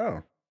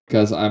know.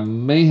 Because I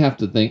may have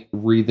to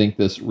rethink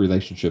this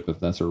relationship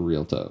if that's her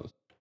real toes.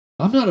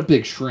 I'm not a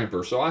big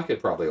shrimper, so I could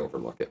probably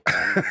overlook it.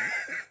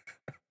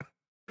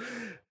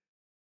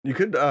 You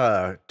could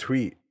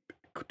tweet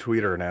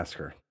her and ask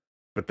her,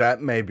 but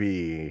that may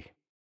be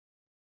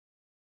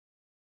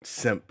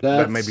simp.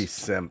 That may be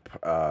simp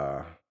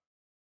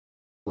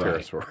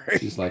territory.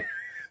 She's like,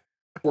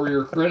 for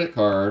your credit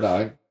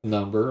card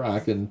number, I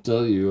can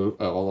tell you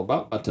all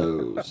about my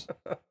toes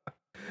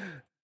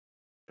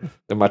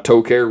and my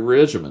toe care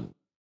regimen.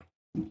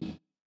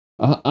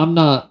 I'm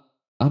not.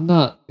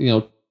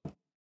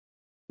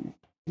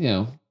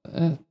 You're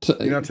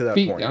not to that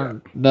feet point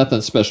aren't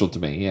nothing special to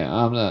me. Yeah,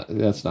 I'm not.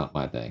 That's not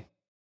my thing.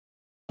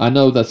 I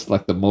know that's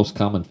like the most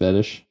common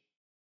fetish,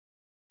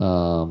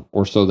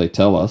 or so they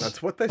tell us.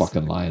 That's what they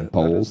fucking lying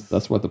polls.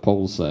 That's what the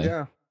polls say.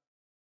 Yeah.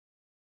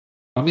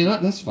 I mean,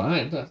 that's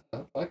fine.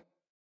 I like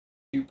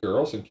cute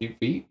girls and cute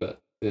feet,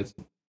 but it's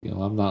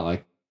I'm not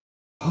like,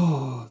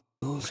 oh,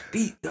 those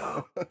feet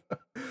though.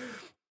 Do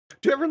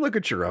you ever look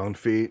at your own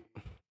feet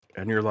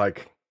and you're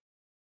like,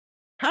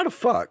 how the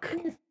fuck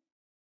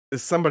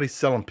is somebody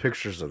selling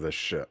pictures of this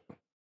shit?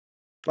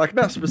 Like,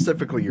 not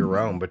specifically your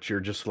own, but you're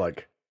just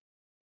like,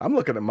 I'm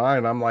looking at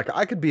mine. I'm like,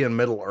 I could be in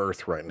Middle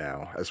Earth right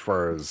now as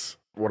far as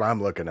what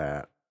I'm looking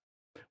at.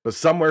 But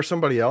somewhere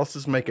somebody else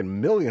is making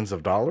millions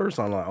of dollars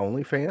on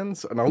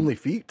OnlyFans and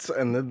OnlyFeets,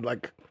 and then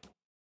like,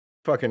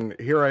 fucking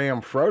here I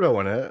am, Frodo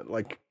in it.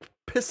 Like,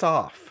 piss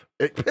off.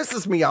 It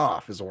pisses me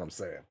off, is what I'm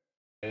saying.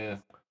 Yeah.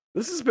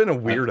 This has been a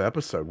weird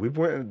episode. We've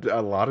covered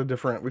a lot of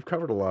different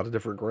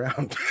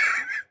ground.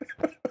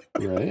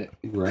 Right.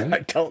 I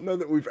don't know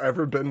that we've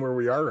ever been where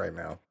we are right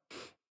now.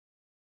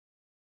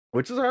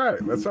 Which is all right.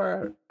 That's all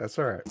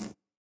right.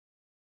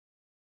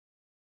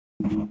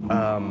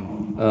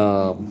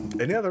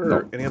 Any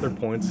other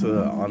points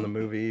on the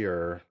movie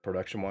or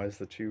production wise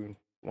that you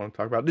want to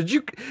talk about? Did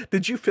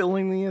you feel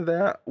any of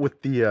that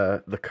with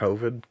the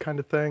COVID kind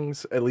of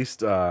things? At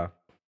least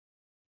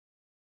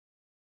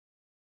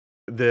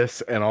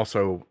this, and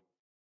also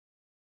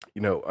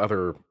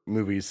other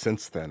movies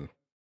since then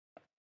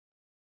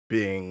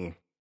being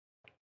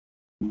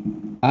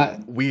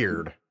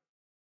weird.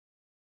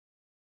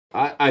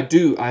 I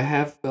do. I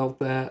have felt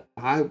that.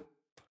 I'm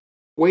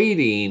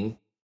waiting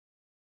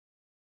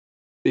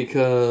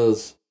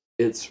because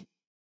it's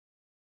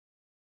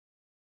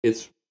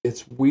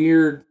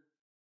weird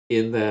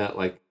in that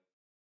like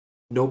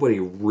nobody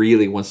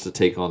really wants to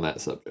take on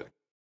that subject.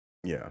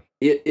 Yeah.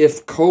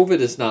 If COVID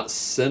is not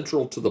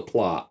central to the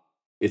plot,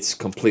 it's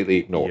completely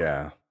ignored.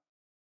 Yeah.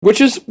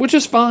 Which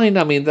is fine.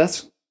 I mean,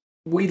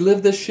 we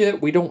live this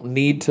shit. We don't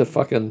need to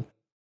fucking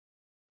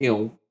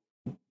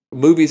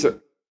movies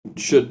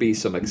should be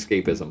some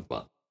escapism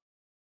fun.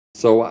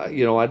 So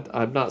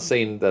I'm not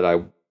saying that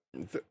I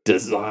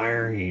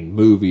desiring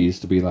movies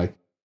to be like,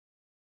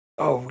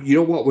 oh, you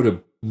know what would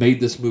have made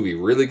this movie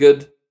really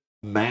good?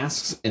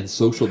 Masks and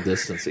social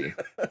distancing.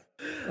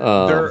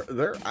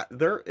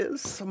 There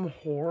is some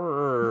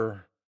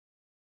horror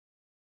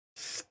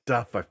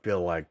stuff I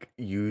feel like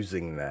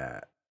using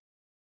that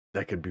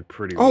could be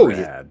pretty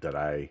rad.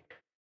 That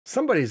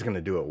somebody's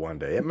gonna do it one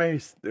day. It may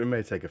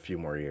take a few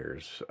more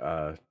years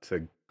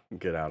to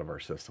get out of our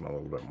system a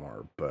little bit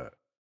more, but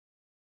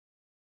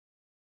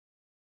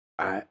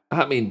I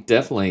mean,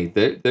 definitely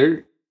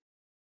they're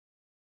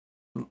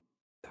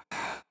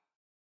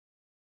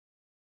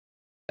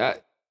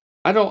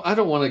I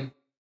don't want to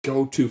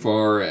go too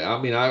far.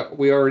 I mean,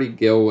 we already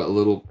go a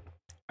little.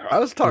 I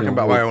was talking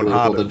about my own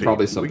hobby.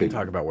 Probably some we people can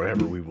talk about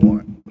whatever we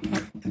want.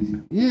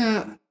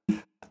 Yeah,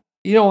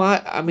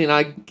 I mean,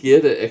 I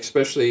get it.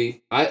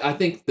 Especially, I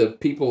think the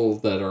people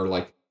that are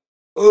like,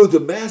 oh,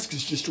 the mask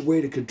is just a way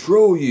to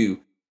control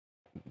you.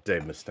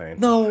 Dave Mustaine.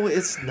 No,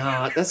 it's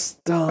not. That's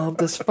dumb.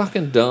 That's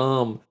fucking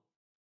dumb.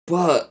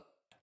 But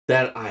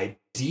that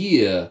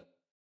idea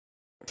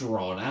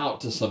drawn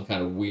out to some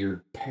kind of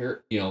weird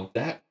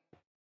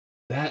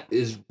that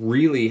is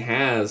really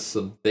has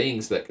some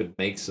things that could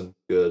make some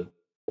good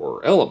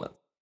horror elements.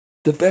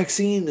 The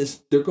vaccine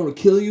they're going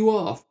to kill you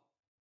off.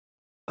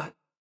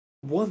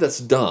 One, that's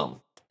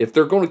dumb. If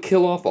they're going to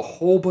kill off a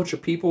whole bunch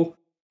of people,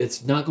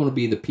 it's not going to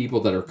be the people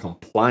that are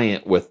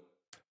compliant with,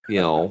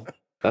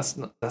 that's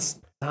not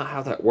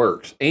how that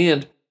works.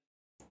 And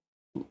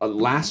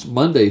last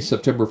Monday,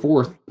 September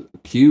 4th,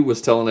 Q was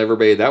telling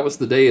everybody that was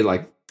the day,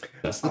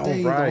 that's the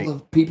day all the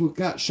people who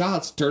got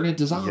shots turn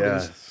into zombies.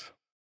 Yes.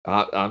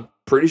 I'm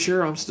pretty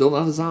sure I'm still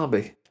not a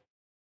zombie.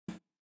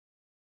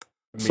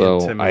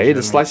 So I ate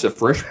a slice of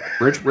fresh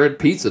bread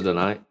pizza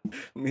tonight.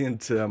 Me and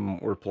Tim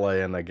were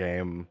playing a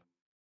game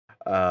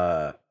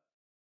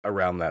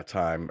around that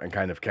time and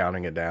kind of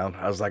counting it down.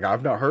 I was like,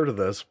 I've not heard of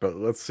this, but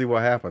let's see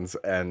what happens.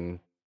 And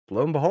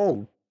lo and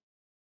behold,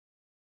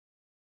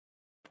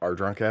 our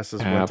drunk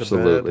asses went to bed.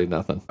 Absolutely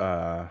nothing.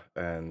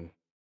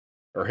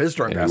 Or his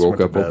drunk ass went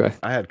to bed. Okay.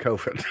 I had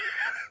COVID.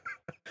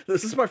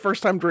 This is my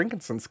first time drinking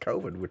since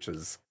COVID, which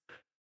is,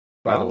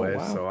 by the way,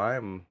 wow. So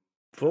I'm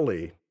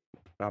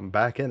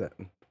back in it.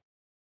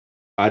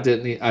 I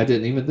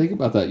didn't even think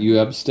about that. You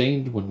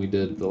abstained when we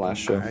did the last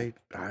show.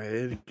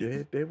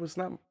 It was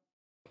not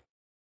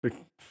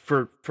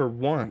for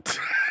want,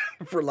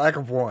 for lack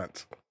of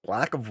want.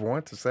 Lack of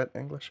want, is that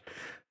English?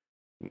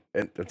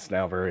 It's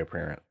now very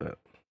apparent that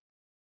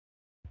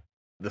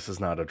this is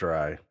not a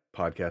dry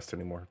podcast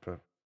anymore, but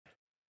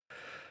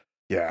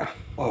yeah.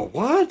 Oh,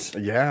 what?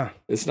 Yeah.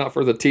 It's not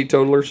for the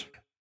teetotalers?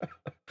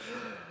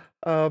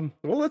 Well,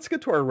 let's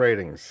get to our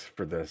ratings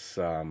for this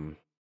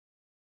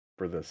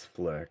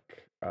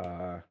flick.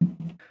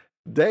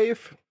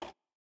 Dave,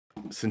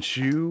 since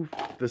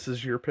this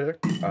is your pick,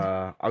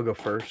 I'll go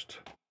first.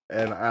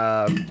 And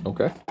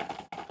okay.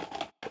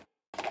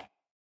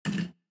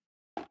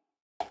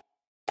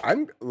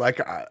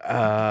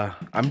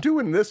 I'm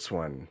doing this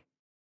one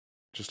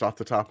just off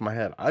the top of my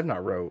head. I've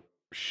not wrote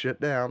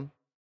shit down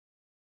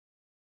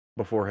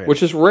beforehand,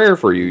 which is rare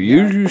for you.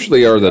 You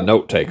usually are the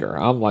note taker.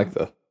 I'm like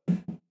the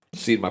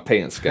seat in my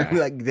pants guy.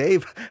 Like,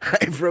 Dave,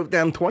 I wrote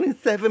down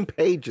 27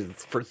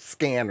 pages for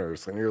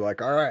scanners, and you're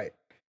like, all right,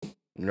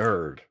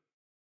 nerd,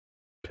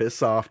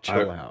 piss off,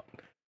 chill out.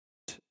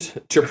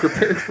 To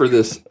prepare for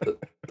this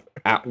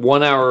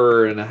 1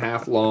 hour and a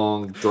half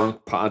long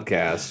drunk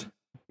podcast,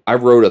 I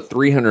wrote a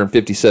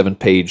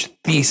 357-page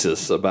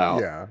thesis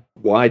about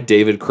why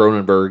David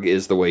Cronenberg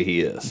is the way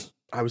he is.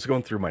 I was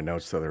going through my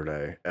notes the other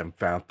day and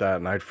found that,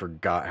 and I'd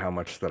forgot how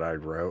much that I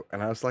wrote.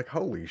 And I was like,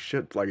 holy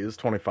shit, like, it's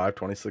 25,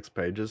 26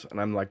 pages. And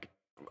I'm like,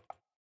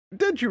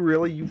 did you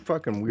really, you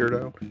fucking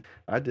weirdo?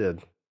 I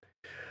did.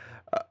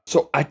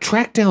 So I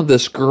tracked down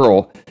this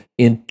girl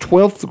in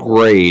 12th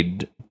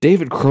grade.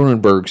 David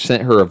Cronenberg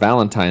sent her a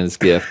Valentine's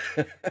gift,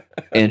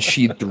 and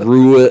she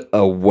threw it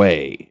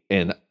away.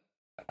 And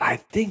I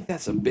think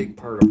that's a big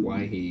part of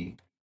why he,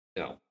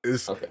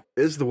 is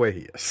the way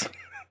he is.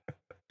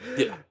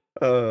 Yeah.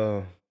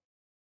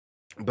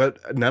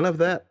 But none of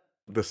that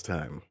this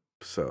time.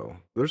 So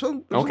there's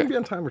gonna be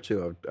a time or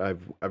two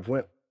I've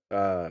went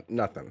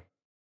nothing,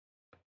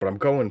 but I'm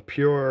going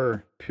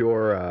pure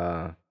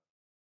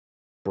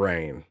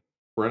brain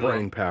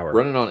power,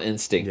 running on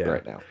instinct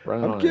right now.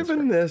 I'm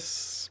giving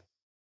this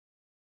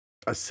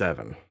a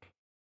 7.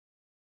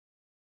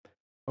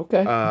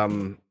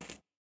 Okay.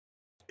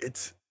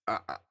 It's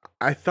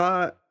I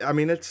thought, I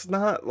mean, it's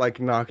not like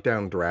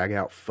knockdown drag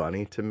out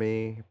funny to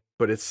me,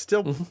 but it's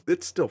still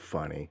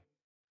funny.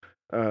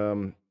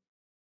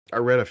 I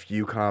read a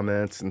few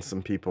comments and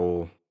some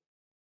people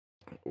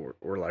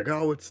were like,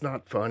 "Oh, it's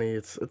not funny."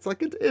 It's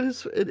like it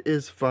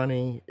is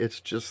funny.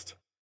 It's just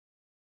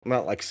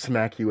not like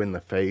smack you in the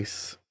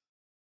face,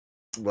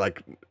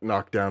 like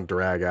knockdown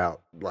drag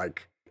out,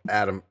 like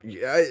Adam.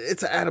 Yeah,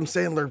 it's an Adam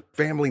Sandler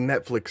family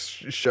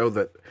Netflix show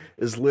that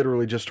is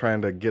literally just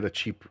trying to get a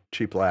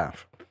cheap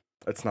laugh.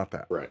 It's not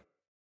that. Right.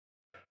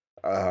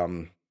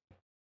 Um,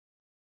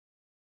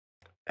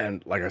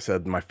 and like I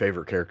said, my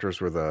favorite characters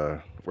were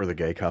the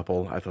gay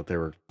couple. I thought they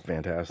were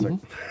fantastic.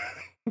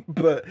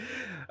 But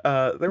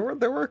there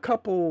were a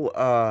couple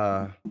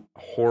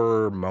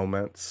horror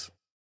moments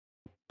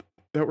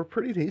that were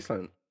pretty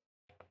decent,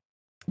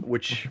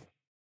 which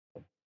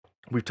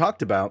we've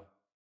talked about.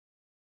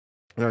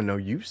 And I know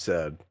you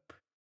said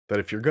that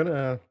if you're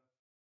gonna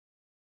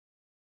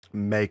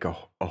make a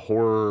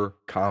horror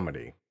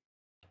comedy,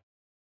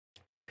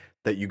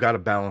 that you got to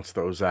balance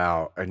those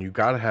out, and you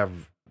got to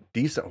have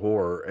decent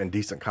horror and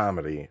decent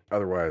comedy.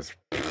 Otherwise,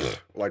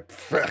 like,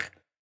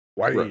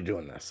 why are you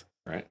doing this?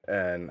 Right.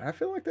 And I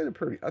feel like they did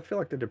pretty. I feel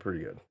like they did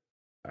pretty good.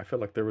 I feel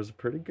like there was a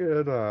pretty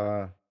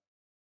good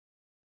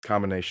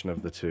combination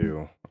of the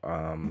two.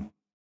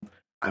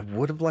 I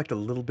would have liked a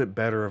little bit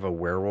better of a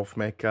werewolf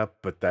makeup,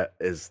 but that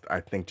is,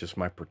 I think, just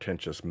my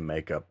pretentious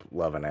makeup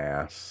loving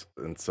ass,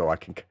 and so I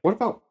can. What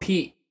about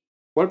Pete?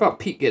 What about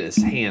Pete getting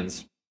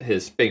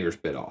his fingers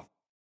bit off?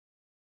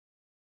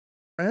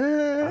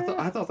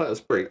 I thought that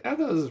was pretty. I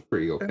thought it was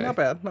pretty okay. Not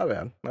bad. Not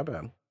bad. Not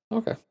bad.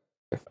 Okay.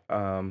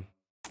 And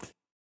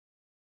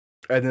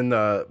then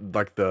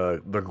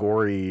the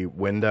gory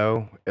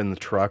window in the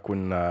truck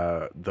when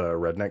the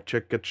redneck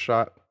chick gets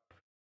shot,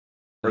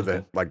 or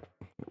the like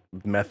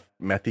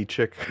methy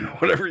chick,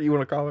 whatever you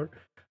want to call her.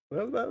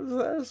 That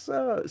was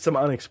some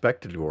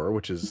unexpected gore,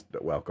 which is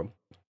welcome.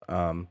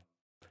 I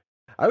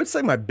would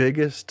say my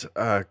biggest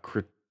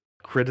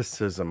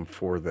criticism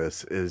for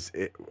this is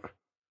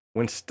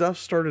when stuff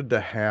started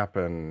to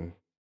happen,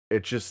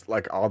 it just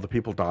like all the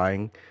people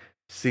dying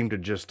seemed to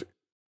just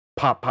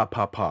pop, pop,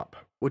 pop, pop,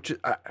 which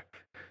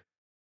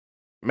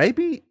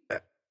maybe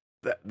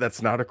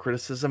that's not a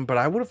criticism, but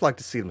I would have liked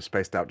to see them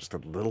spaced out just a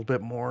little bit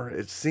more.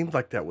 It seemed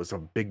like that was a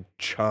big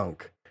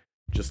chunk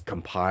just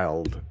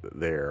compiled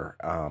there.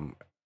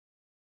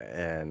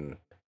 And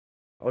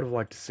I would have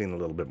liked to seen a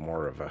little bit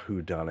more of a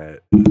whodunit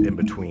in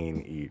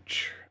between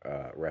each,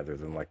 rather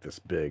than like this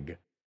big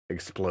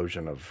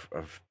explosion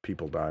of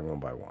people dying one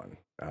by one.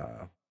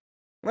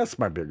 That's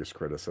my biggest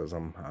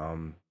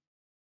criticism.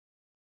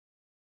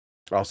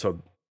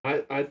 Also,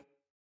 I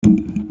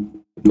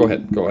go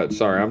ahead.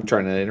 Sorry, I'm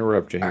trying to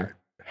interrupt you here.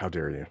 How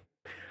dare you?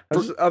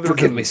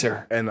 Forgive me,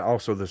 sir. And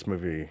also, this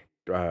movie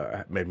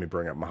made me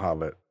bring up my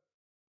Hobbit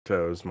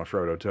toes, my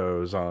Frodo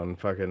toes on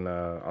fucking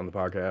on the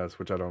podcast,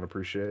 which I don't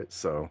appreciate.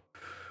 So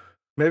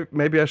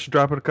maybe I should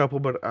drop it a couple,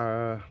 but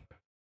I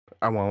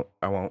won't.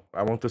 I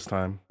won't this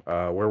time.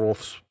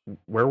 Werewolves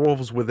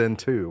Within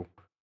 2.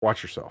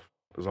 Watch yourself.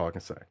 Is all I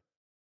can say.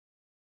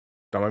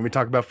 Don't let me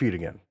talk about feet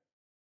again.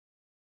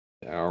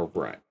 All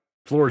right.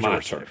 Floor is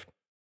yours. Turn.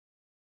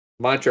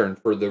 My turn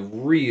for the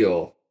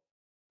real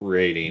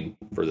rating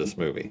for this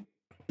movie.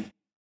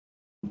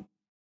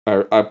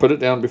 I put it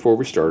down before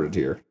we started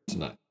here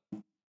tonight.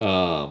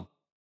 I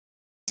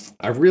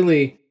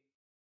really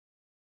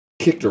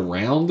kicked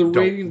around the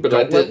rating, but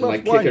I didn't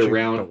like kick it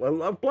around. Don't let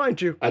love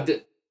blind you. I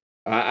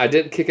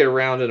didn't kick it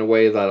around in a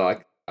way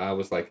that I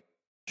was like,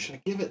 should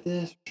I give it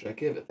this? Should I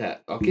give it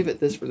that? I'll give it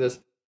this for this.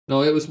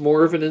 No, it was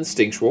more of an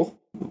instinctual,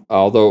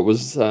 although it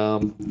was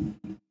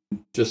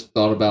just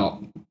thought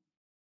about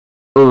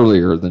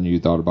earlier than you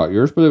thought about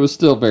yours, but it was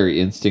still very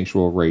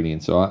instinctual rating.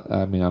 So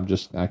I mean, I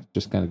just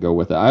kind of go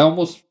with it. I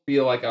almost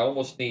feel like I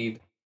almost need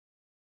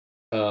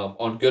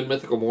on Good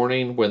Mythical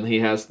Morning when he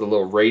has the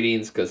little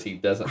ratings because he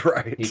doesn't,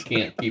 he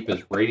can't keep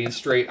his ratings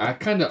straight. I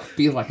kind of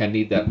feel like I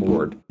need that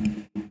board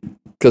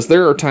because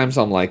there are times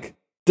I'm like,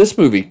 this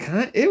movie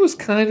it was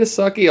kind of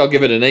sucky. I'll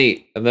give it an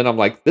 8, and then I'm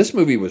like, this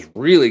movie was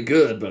really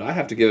good, but I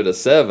have to give it a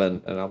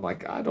 7, and I'm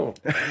like,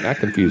 I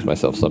confuse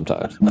myself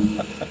sometimes.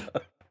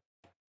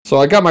 So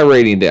I got my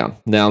rating down.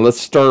 Now let's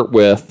start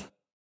with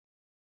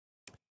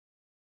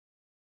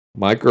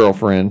my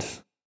girlfriend.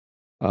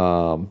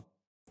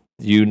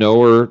 You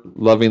know her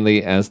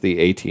lovingly as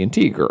the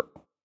AT&T girl,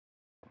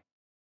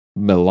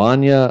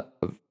 Melania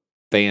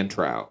Van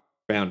Troop.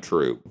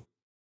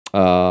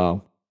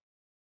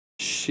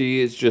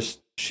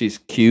 She's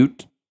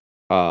cute.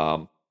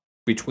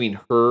 Between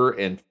her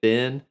and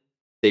Finn,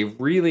 they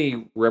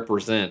really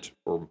represent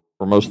for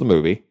most of the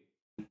movie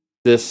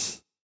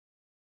this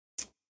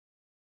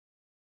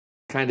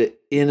kind of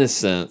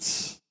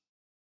innocence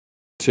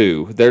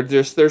too.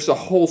 There's a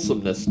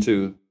wholesomeness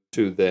to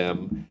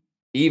them,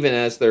 even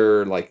as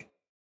they're like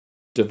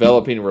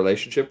developing a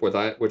relationship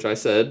which I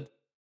said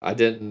I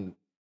didn't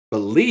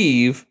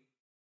believe,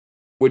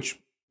 which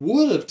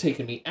would have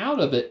taken me out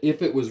of it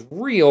if it was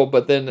real.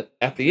 But then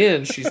at the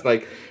end, she's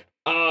like,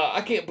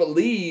 I can't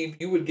believe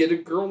you would get a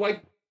girl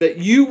like that.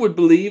 You would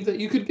believe that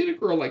you could get a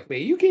girl like me.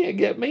 You can't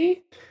get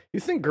me. You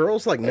think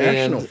girls like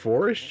National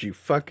Forest, you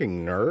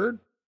fucking nerd?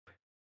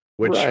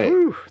 Which,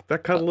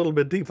 that cut a little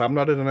bit deep. I'm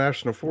not in a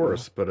National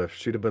Forest, but if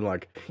she'd have been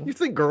like, you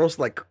think girls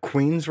like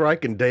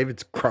Queensryche and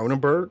David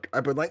Cronenberg?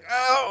 I'd been like,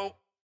 oh,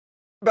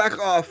 back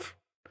off.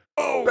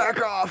 Oh, back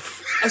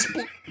off.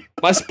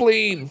 My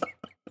spleen.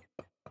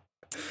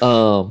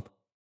 So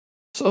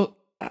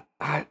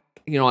I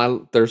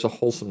there's a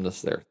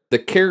wholesomeness there. The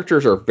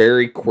characters are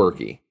very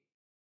quirky.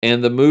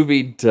 And the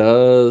movie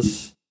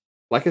does,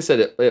 like I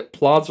said, it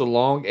plods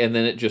along and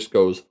then it just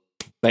goes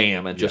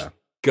bam and just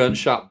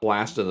gunshot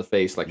blast in the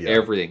face, like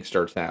everything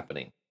starts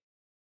happening.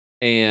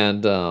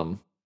 And,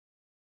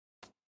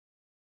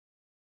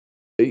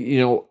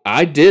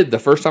 I did, the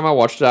first time I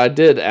watched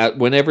it,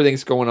 when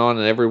everything's going on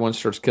and everyone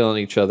starts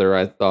killing each other,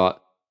 I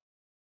thought,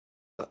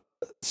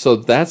 so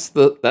that's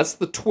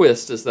the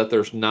twist, is that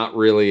there's not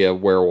really a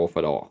werewolf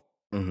at all.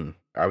 Mm-hmm.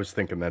 I was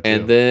thinking that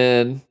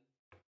too.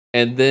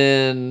 And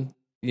then,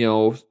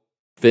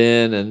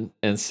 Finn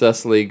and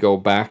Cecily go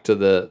back to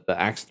the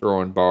axe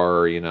throwing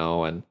bar,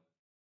 and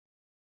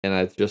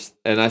I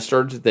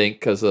started to think,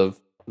 because of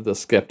the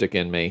skeptic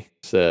in me,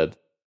 said,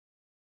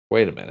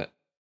 wait a minute,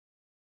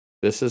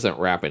 this isn't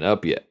wrapping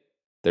up yet.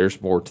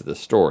 There's more to the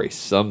story.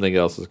 Something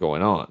else is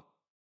going on.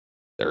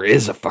 There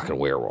is a fucking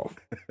werewolf.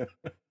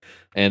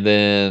 And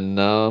then,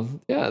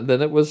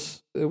 then it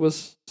was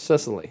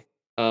Cecily.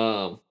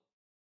 I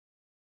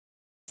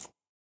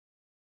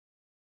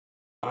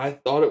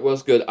thought it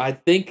was good. I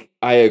think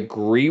I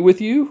agree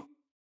with you,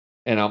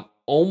 and I'm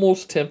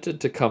almost tempted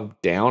to come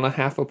down a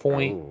half a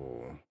point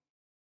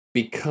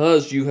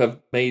because you have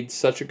made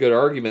such a good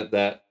argument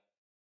that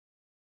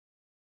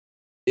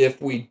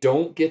if we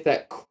don't get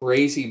that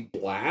crazy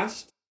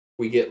blast,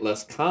 we get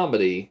less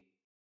comedy,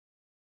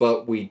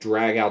 but we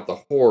drag out the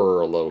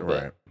horror a little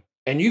bit.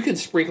 And you can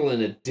sprinkle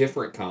in a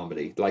different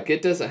comedy. Like,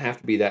 it doesn't have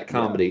to be that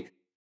comedy.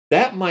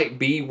 That might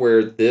be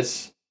where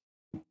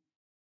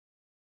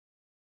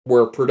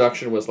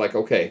production was like,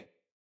 okay,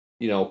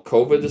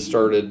 COVID has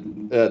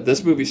started.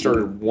 This movie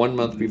started 1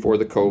 month before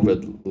the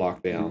COVID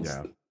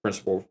lockdowns.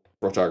 Principal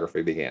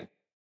photography began.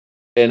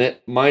 And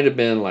it might have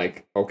been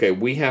like, okay,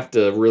 we have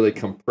to really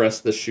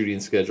compress the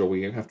shooting schedule.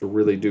 We have to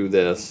really do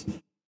this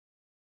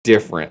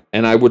different.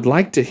 And I would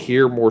like to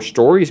hear more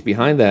stories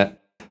behind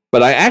that.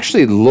 But I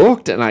actually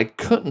looked and I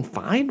couldn't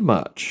find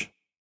much.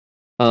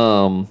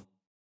 I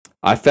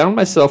found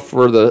myself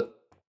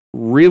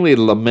really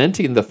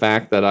lamenting the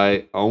fact that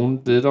I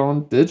owned it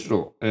on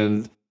digital.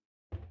 And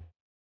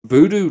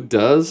Vudu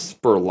does,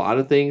 for a lot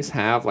of things,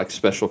 have like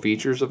special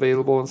features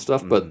available and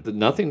stuff, but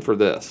nothing for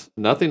this.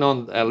 Nothing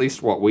on at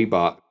least what we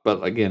bought.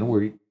 But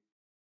again,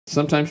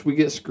 sometimes we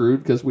get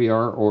screwed because we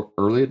are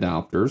early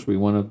adopters. We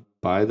want to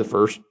buy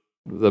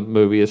the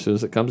movie as soon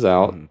as it comes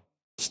out.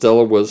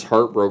 Stella was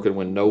heartbroken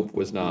when Nope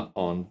was not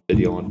on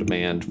video on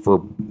demand for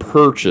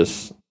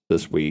purchase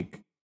this week.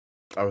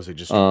 Oh, is it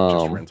just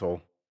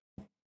rental?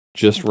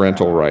 Just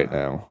rental right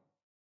now.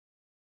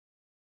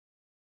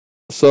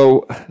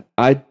 So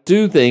I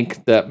do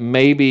think that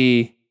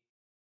maybe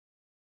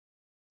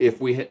if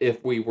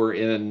we were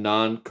in a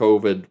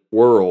non-COVID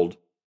world,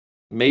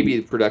 maybe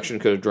the production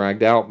could have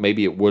dragged out.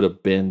 Maybe it would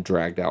have been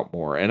dragged out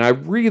more. And I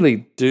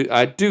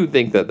do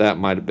think that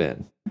might have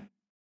been.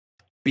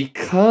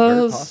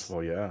 Because very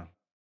possible, yeah.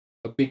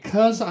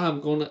 Because I'm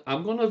gonna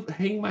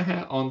hang my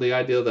hat on the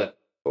idea that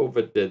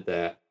COVID did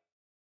that.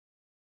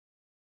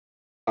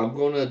 I'm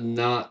gonna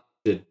not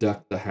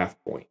deduct the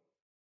half point.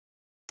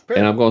 Fair.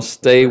 And I'm gonna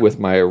stay with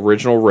my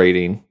original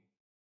rating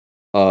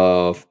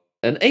of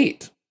an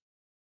 8.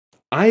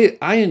 I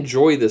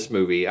enjoy this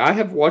movie. I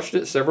have watched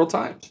it several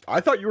times. I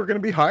thought you were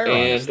gonna be higher,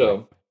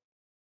 honestly.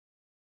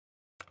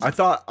 I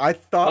thought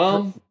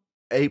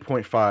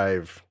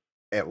 8.5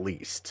 at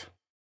least.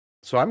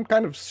 So I'm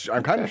kind of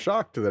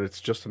shocked that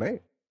it's just an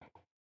 8.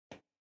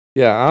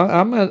 Yeah,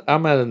 I'm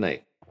at an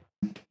 8.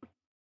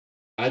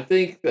 I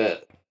think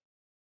that,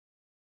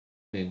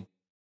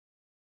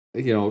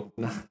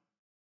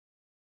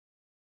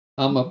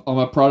 I'm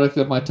a product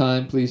of my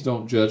time. Please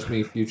don't judge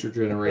me, future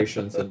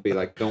generations, and be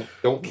like,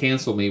 don't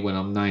cancel me when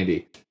I'm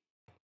 90.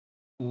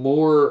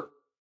 More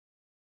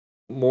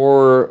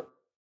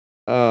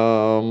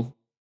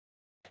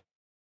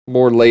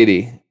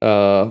lady,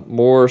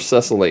 more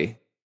Cecily.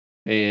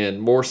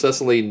 And more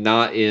Cecily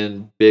not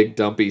in big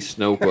dumpy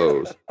snow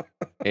clothes.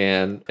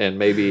 and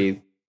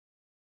maybe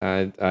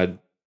I'd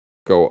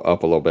go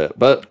up a little bit.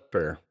 But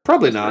fair.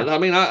 Probably not. Fair. I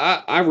mean,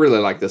 I really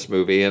like this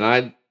movie,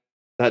 and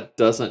that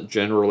doesn't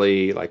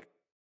generally like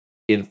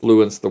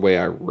influence the way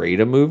I rate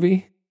a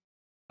movie.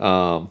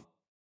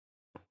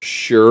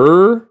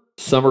 Sure,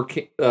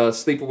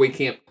 Sleepaway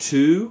Camp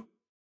 2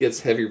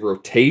 gets heavy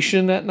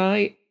rotation at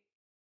night.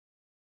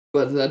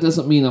 But that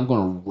doesn't mean I'm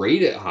going to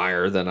rate it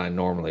higher than I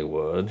normally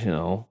would.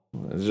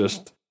 It's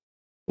just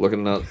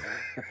looking at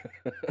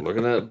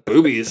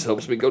boobies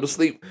helps me go to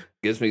sleep,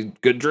 gives me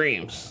good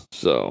dreams.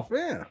 So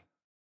yeah.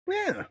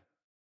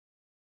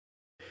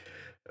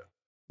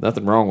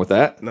 Nothing wrong with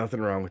that. Nothing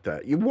wrong with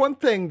that. One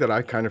thing that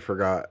I kind of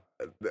forgot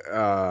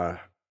that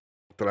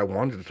I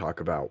wanted to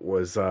talk about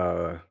was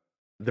the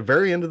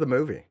very end of the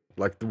movie,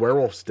 like the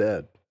werewolf's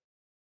dead,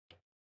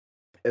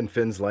 and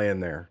Finn's laying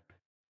there.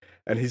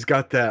 And he's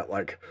got that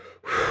like,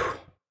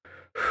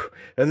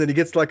 and then he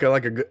gets like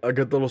a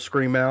good little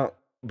scream out,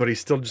 but he's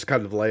still just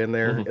kind of laying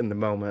there in the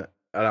moment.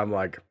 And I'm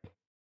like,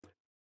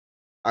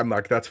 I'm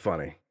like, that's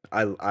funny.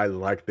 I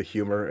like the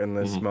humor in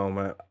this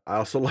moment. I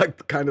also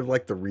like kind of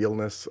like the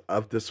realness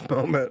of this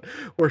moment,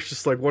 where it's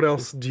just like, what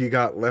else do you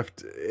got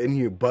left in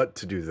you but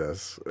to do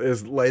this?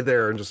 Is lay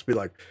there and just be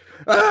like,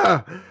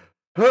 ah,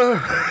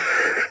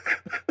 ah.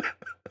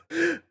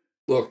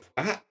 Look,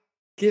 I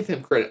give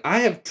him credit. I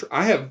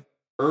have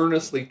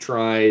earnestly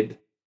tried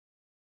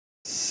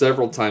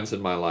several times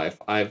in my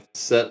life. I've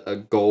set a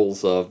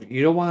goals of,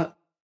 you know what?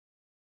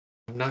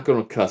 I'm not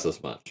going to cuss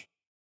as much.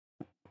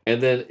 And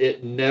then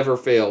it never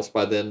fails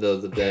by the end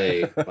of the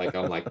day. Like,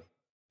 I'm like,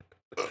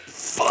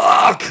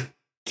 fuck!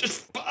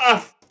 Just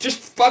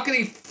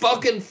fucking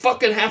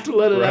have to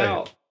let it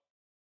out.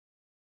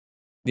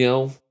 You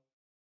know?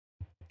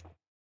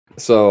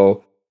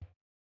 So,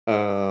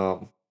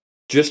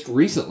 just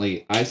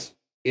recently,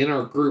 in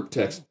our group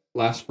text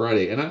last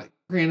Friday, and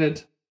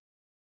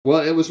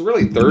well, it was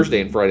really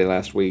Thursday and Friday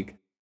last week.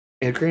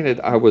 And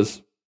granted,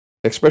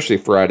 especially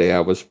Friday,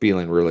 I was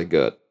feeling really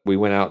good. We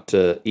went out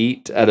to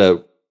eat at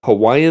a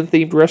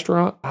Hawaiian-themed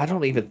restaurant. I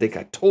don't even think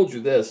I told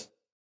you this,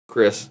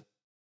 Chris.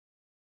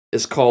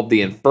 It's called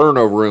the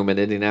Inferno Room in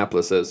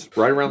Indianapolis. It's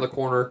right around the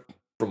corner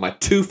from my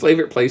two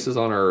favorite places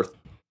on earth.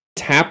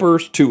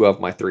 Tappers, two of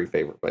my three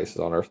favorite places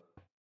on earth.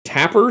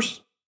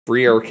 Tappers,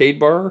 free arcade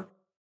bar,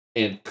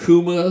 and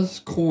Kuma's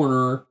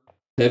Corner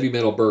heavy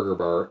metal burger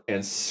bar.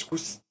 And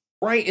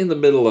right in the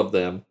middle of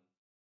them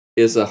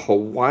is a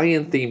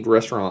Hawaiian-themed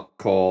restaurant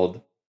called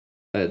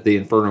the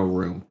Inferno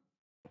Room.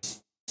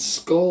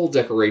 Skull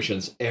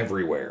decorations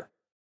everywhere.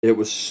 That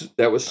was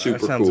super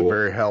cool. That sounds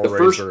very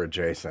Hellraiser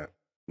adjacent.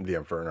 The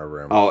Inferno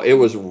Room. Oh, it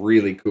was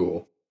really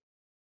cool.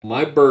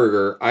 My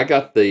burger, I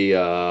got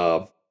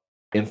the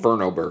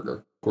Inferno burger.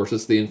 Of course,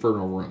 it's the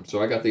Inferno Room,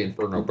 so I got the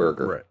Inferno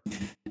burger. Right.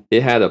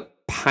 It had a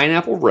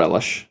pineapple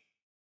relish,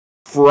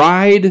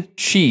 fried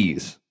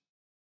cheese.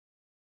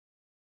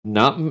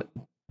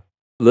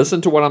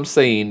 Listen to what I'm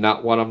saying,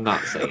 not what I'm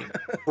not saying.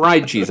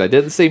 Fried cheese. I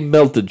didn't say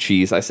melted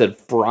cheese. I said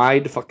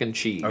fried fucking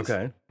cheese.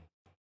 Okay.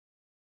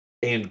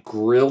 And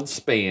grilled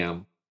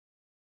Spam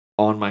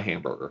on my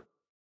hamburger.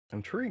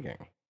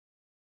 Intriguing.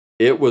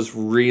 It was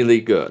really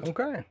good.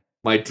 Okay.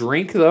 My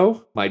drink,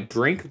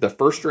 the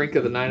first drink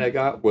of the night I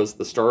got was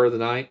the star of the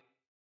night.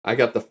 I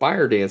got the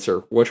Fire Dancer,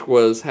 which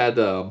had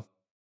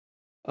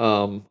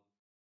Kahlua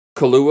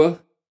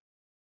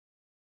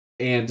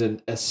and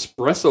an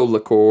espresso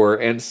liqueur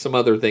and some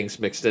other things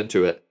mixed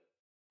into it.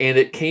 And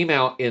it came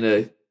out in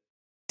a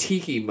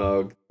tiki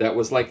mug that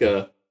was like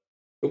it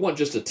wasn't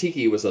just a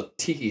tiki, it was a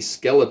tiki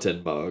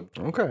skeleton mug.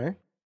 Okay.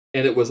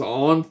 And it was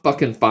on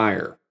fucking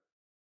fire.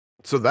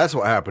 So that's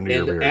what happened to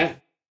your beard.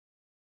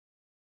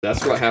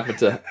 That's what happened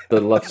to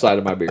the left side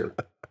of my beard.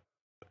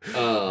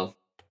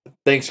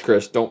 Thanks,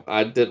 Chris.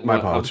 My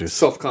apologies. I'm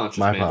self-conscious,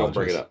 man. Apologies. Don't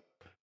bring it up.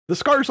 The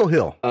scars will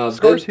heal.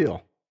 Scars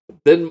heal.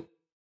 Then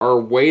our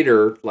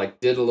waiter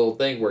did a little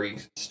thing where he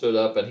stood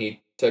up and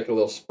he took a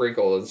little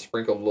sprinkle and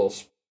sprinkled a little,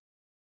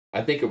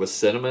 I think it was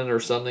cinnamon or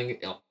something,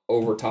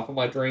 over top of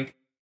my drink.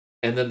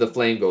 And then the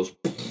flame goes.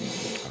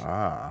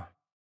 Ah.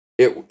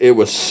 It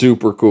was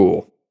super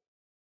cool.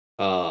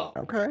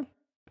 Okay.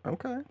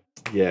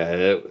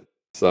 Yeah.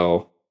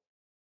 So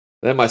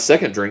then my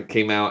second drink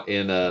came out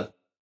in a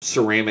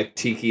ceramic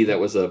tiki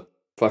that was a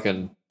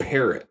fucking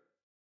parrot.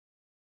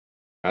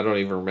 I don't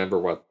even remember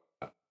what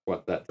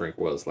that drink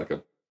was, like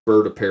a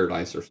bird of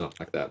paradise or something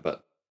like that.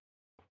 But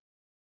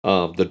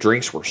the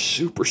drinks were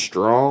super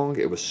strong.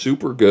 It was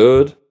super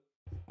good.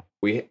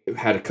 We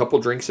had a couple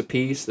drinks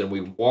apiece. Then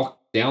we walked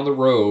down the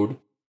road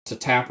to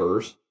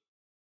Tappers.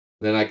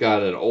 Then I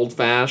got an old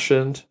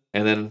fashioned,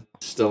 and then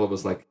Stella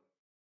was like,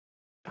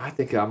 I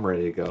think I'm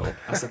ready to go.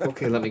 I was like,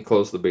 okay, let me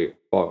close the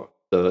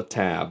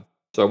tab.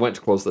 So I went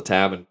to close the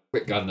tab and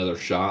got another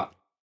shot.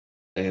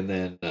 And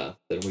then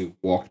we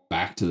walked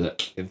back to the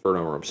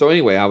Inferno Room. So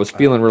anyway, I was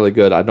feeling really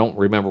good. I don't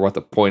remember what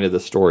the point of the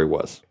story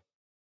was.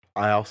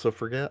 I also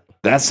forget.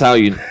 That's how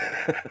you...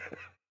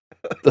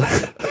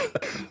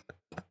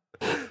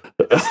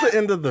 It's the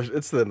end of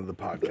the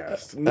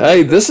podcast.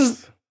 Hey, this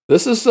is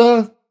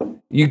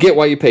you get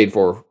what you paid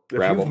for,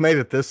 Rabble. If you've made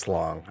it this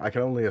long, I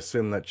can only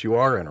assume that you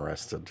are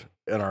interested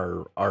in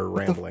our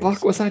ramblings. What the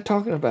fuck was I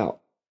talking about?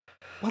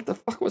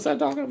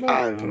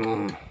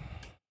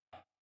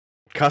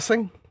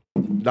 Cussing?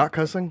 Not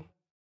cussing?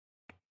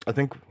 I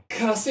think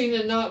cussing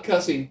and not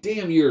cussing.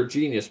 Damn, you're a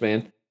genius,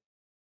 man.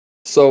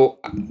 So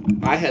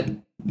I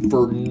had,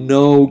 for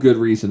no good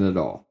reason at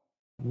all,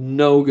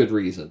 no good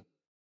reason,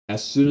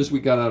 as soon as we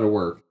got out of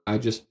work, I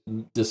just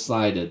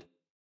decided.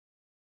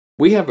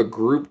 We have a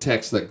group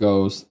text that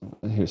goes,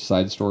 here's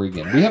side story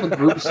again. We have a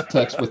group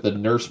text with the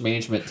nurse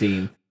management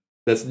team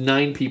that's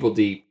 9 people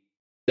deep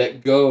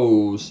that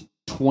goes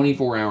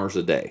 24 hours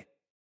a day.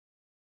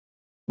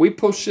 We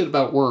post shit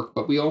about work,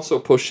 but we also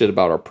post shit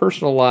about our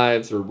personal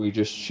lives, or we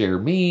just share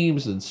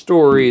memes and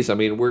stories. I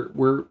mean,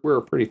 we're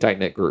a pretty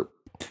tight-knit group.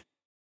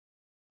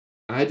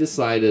 I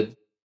decided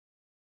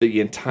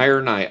the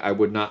entire night I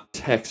would not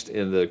text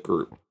in the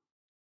group.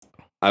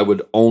 I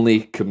would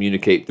only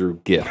communicate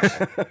through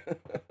GIFs.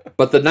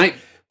 But the night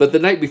But the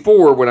night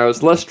before, when I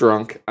was less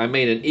drunk, I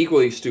made an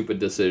equally stupid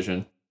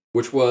decision,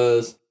 which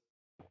was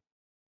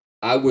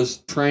I was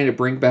trying to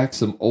bring back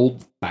some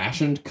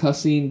old-fashioned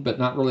cussing, but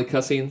not really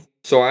cussing.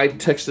 So I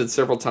texted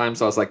several times.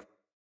 I was like,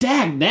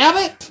 "Dag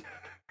nabbit!"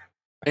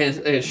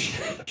 and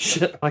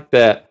shit like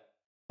that.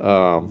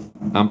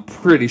 I'm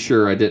pretty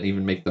sure I didn't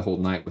even make the whole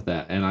night with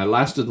that, and I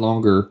lasted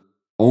longer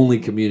only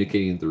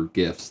communicating through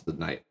gifts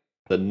the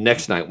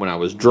next night when I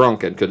was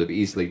drunk and could have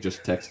easily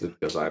just texted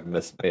because I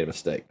made a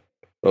mistake.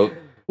 So,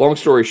 long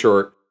story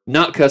short,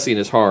 not cussing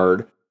is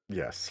hard.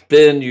 Yes.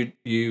 Then you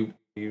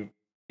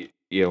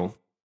know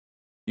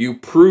you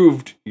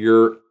proved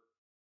you're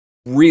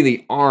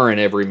really are an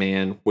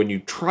everyman when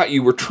you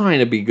were trying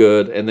to be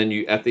good, and then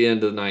you at the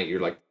end of the night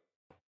you're like,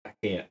 I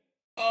can't.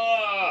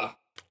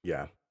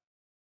 Yeah.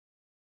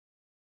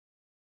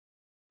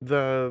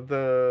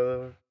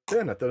 The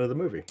then at the end of the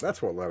movie.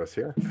 That's what led us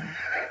here.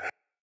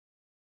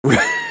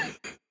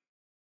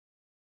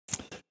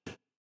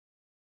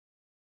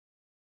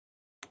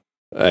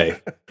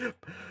 Hey.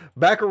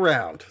 Back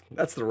around.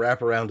 That's the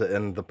wrap around to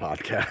end the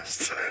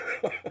podcast.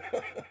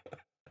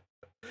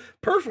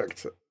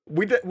 Perfect.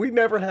 We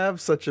never have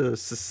such a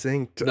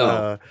succinct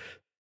wrap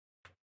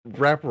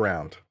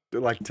around.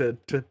 Like to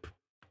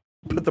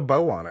put the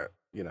bow on it,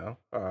 you know.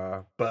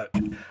 But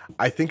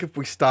I think if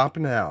we stop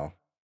now,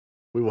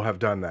 we will have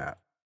done that.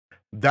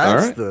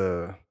 That's right.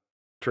 the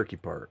tricky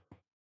part.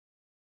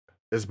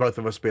 Is both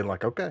of us being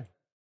like, okay,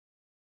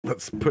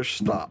 let's push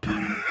stop.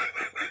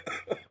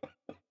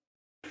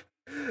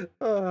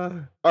 All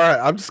right,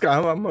 I'm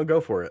gonna go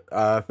for it.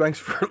 Thanks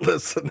for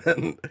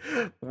listening.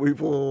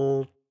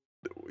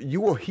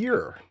 You will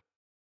hear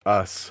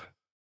us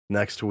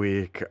next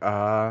week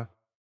for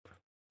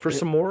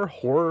some more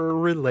horror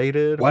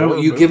related. Why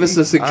don't you give us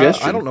a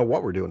suggestion? I don't know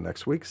what we're doing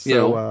next week. So you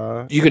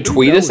know, you can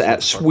tweet us at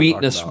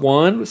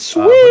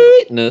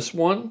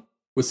sweetness1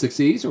 with 6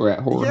 E's or at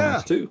Horror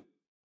House 2.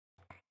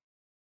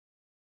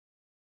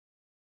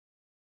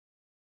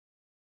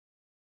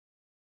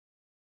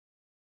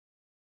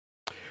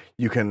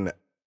 You can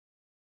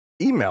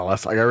email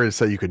us. I already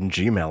said you can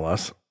Gmail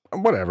us.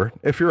 Whatever.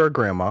 If you're a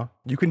grandma,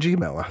 you can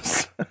Gmail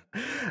us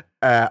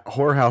at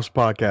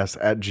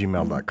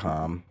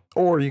horrorhousepodcast@gmail.com.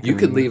 Or you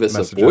can leave us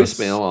a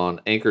voicemail on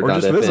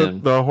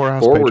anchor.fm the Horror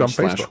House page on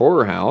Facebook.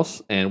 Horror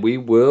House, and we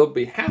will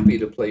be happy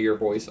to play your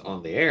voice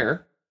on the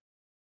air.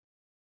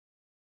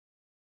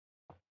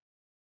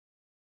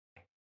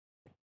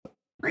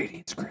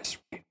 Ratings, Chris.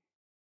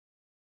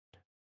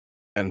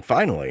 And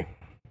finally,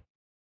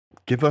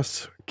 give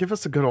us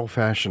a good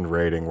old-fashioned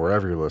rating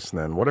wherever you're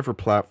listening, whatever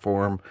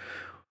platform,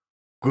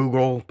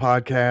 Google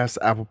Podcasts,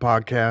 Apple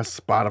Podcasts,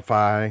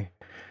 Spotify,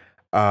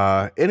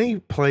 any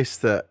place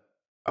that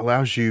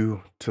allows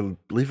you to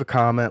leave a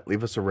comment,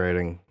 leave us a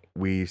rating.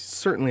 We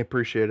certainly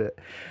appreciate it.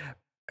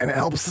 And it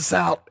helps us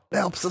out. It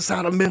helps us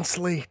out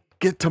immensely.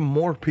 Get to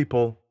more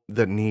people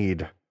that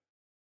need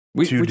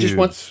we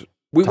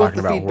want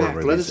the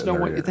feedback. Let us know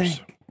what you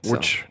think.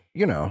 Which,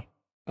 you know.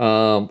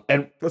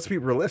 And let's be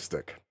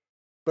realistic.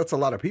 That's a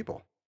lot of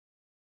people.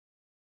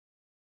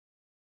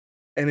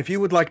 And if you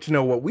would like to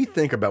know what we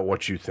think about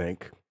what you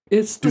think,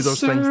 it's do those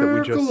things that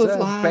we just said.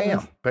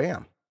 Bam,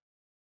 bam.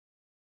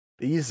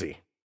 Easy.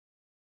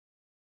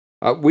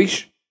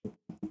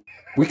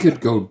 We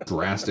could go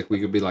drastic. We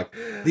could be like,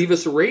 leave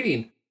us a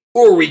rating,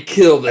 or we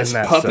kill this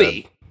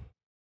puppy.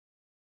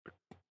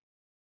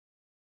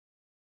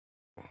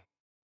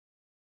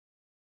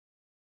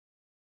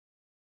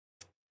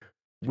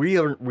 We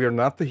are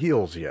not the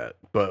heels yet,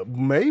 but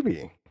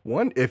maybe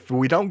if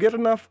we don't get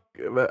enough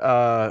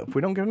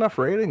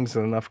ratings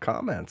and enough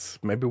comments,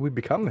 maybe we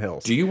become the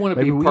heels. Do you want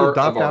to be part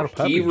of our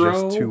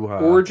hero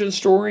origin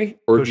story,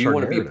 or do you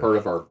want to be part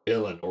of our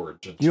villain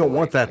origin story? You don't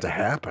want that to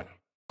happen.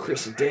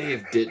 Chris and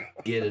Dave didn't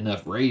get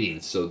enough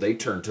ratings, so they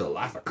turned to a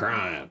life of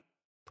crime.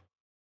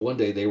 One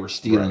day they were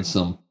stealing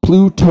some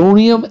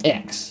plutonium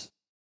X.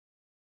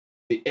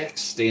 The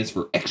X stands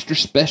for extra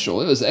special.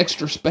 It was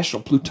extra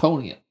special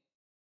plutonium.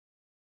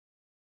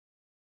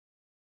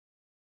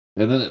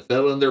 And then it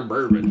fell in their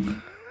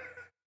bourbon.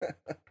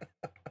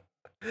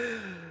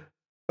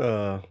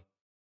 And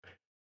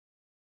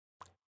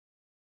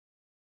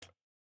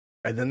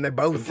then they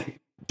both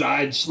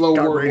died slow.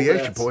 Got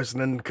radiation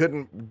poisoning and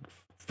couldn't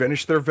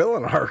finish their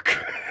villain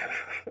arc.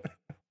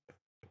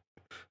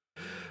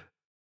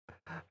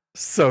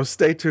 So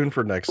stay tuned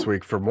for next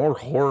week for more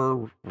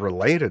horror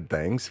related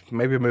things.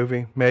 Maybe a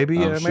movie,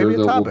 maybe a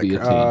topic.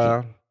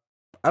 I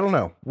don't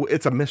know.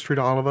 It's a mystery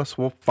to all of us.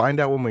 We'll find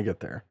out when we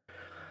get there.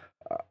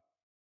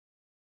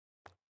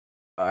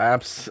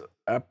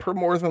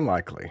 More than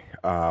likely.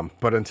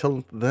 But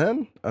until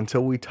then,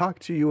 until we talk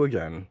to you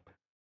again,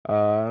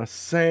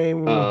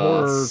 same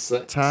horror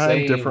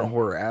time, different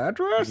horror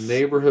address,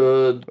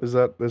 neighborhood. Is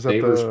that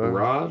neighbor's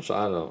garage?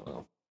 I don't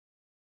know.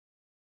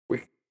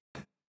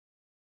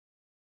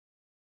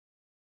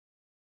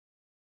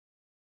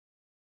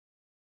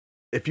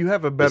 If you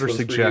have a better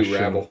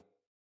suggestion,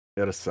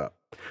 hit us up.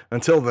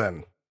 Until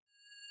then,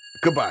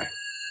 goodbye.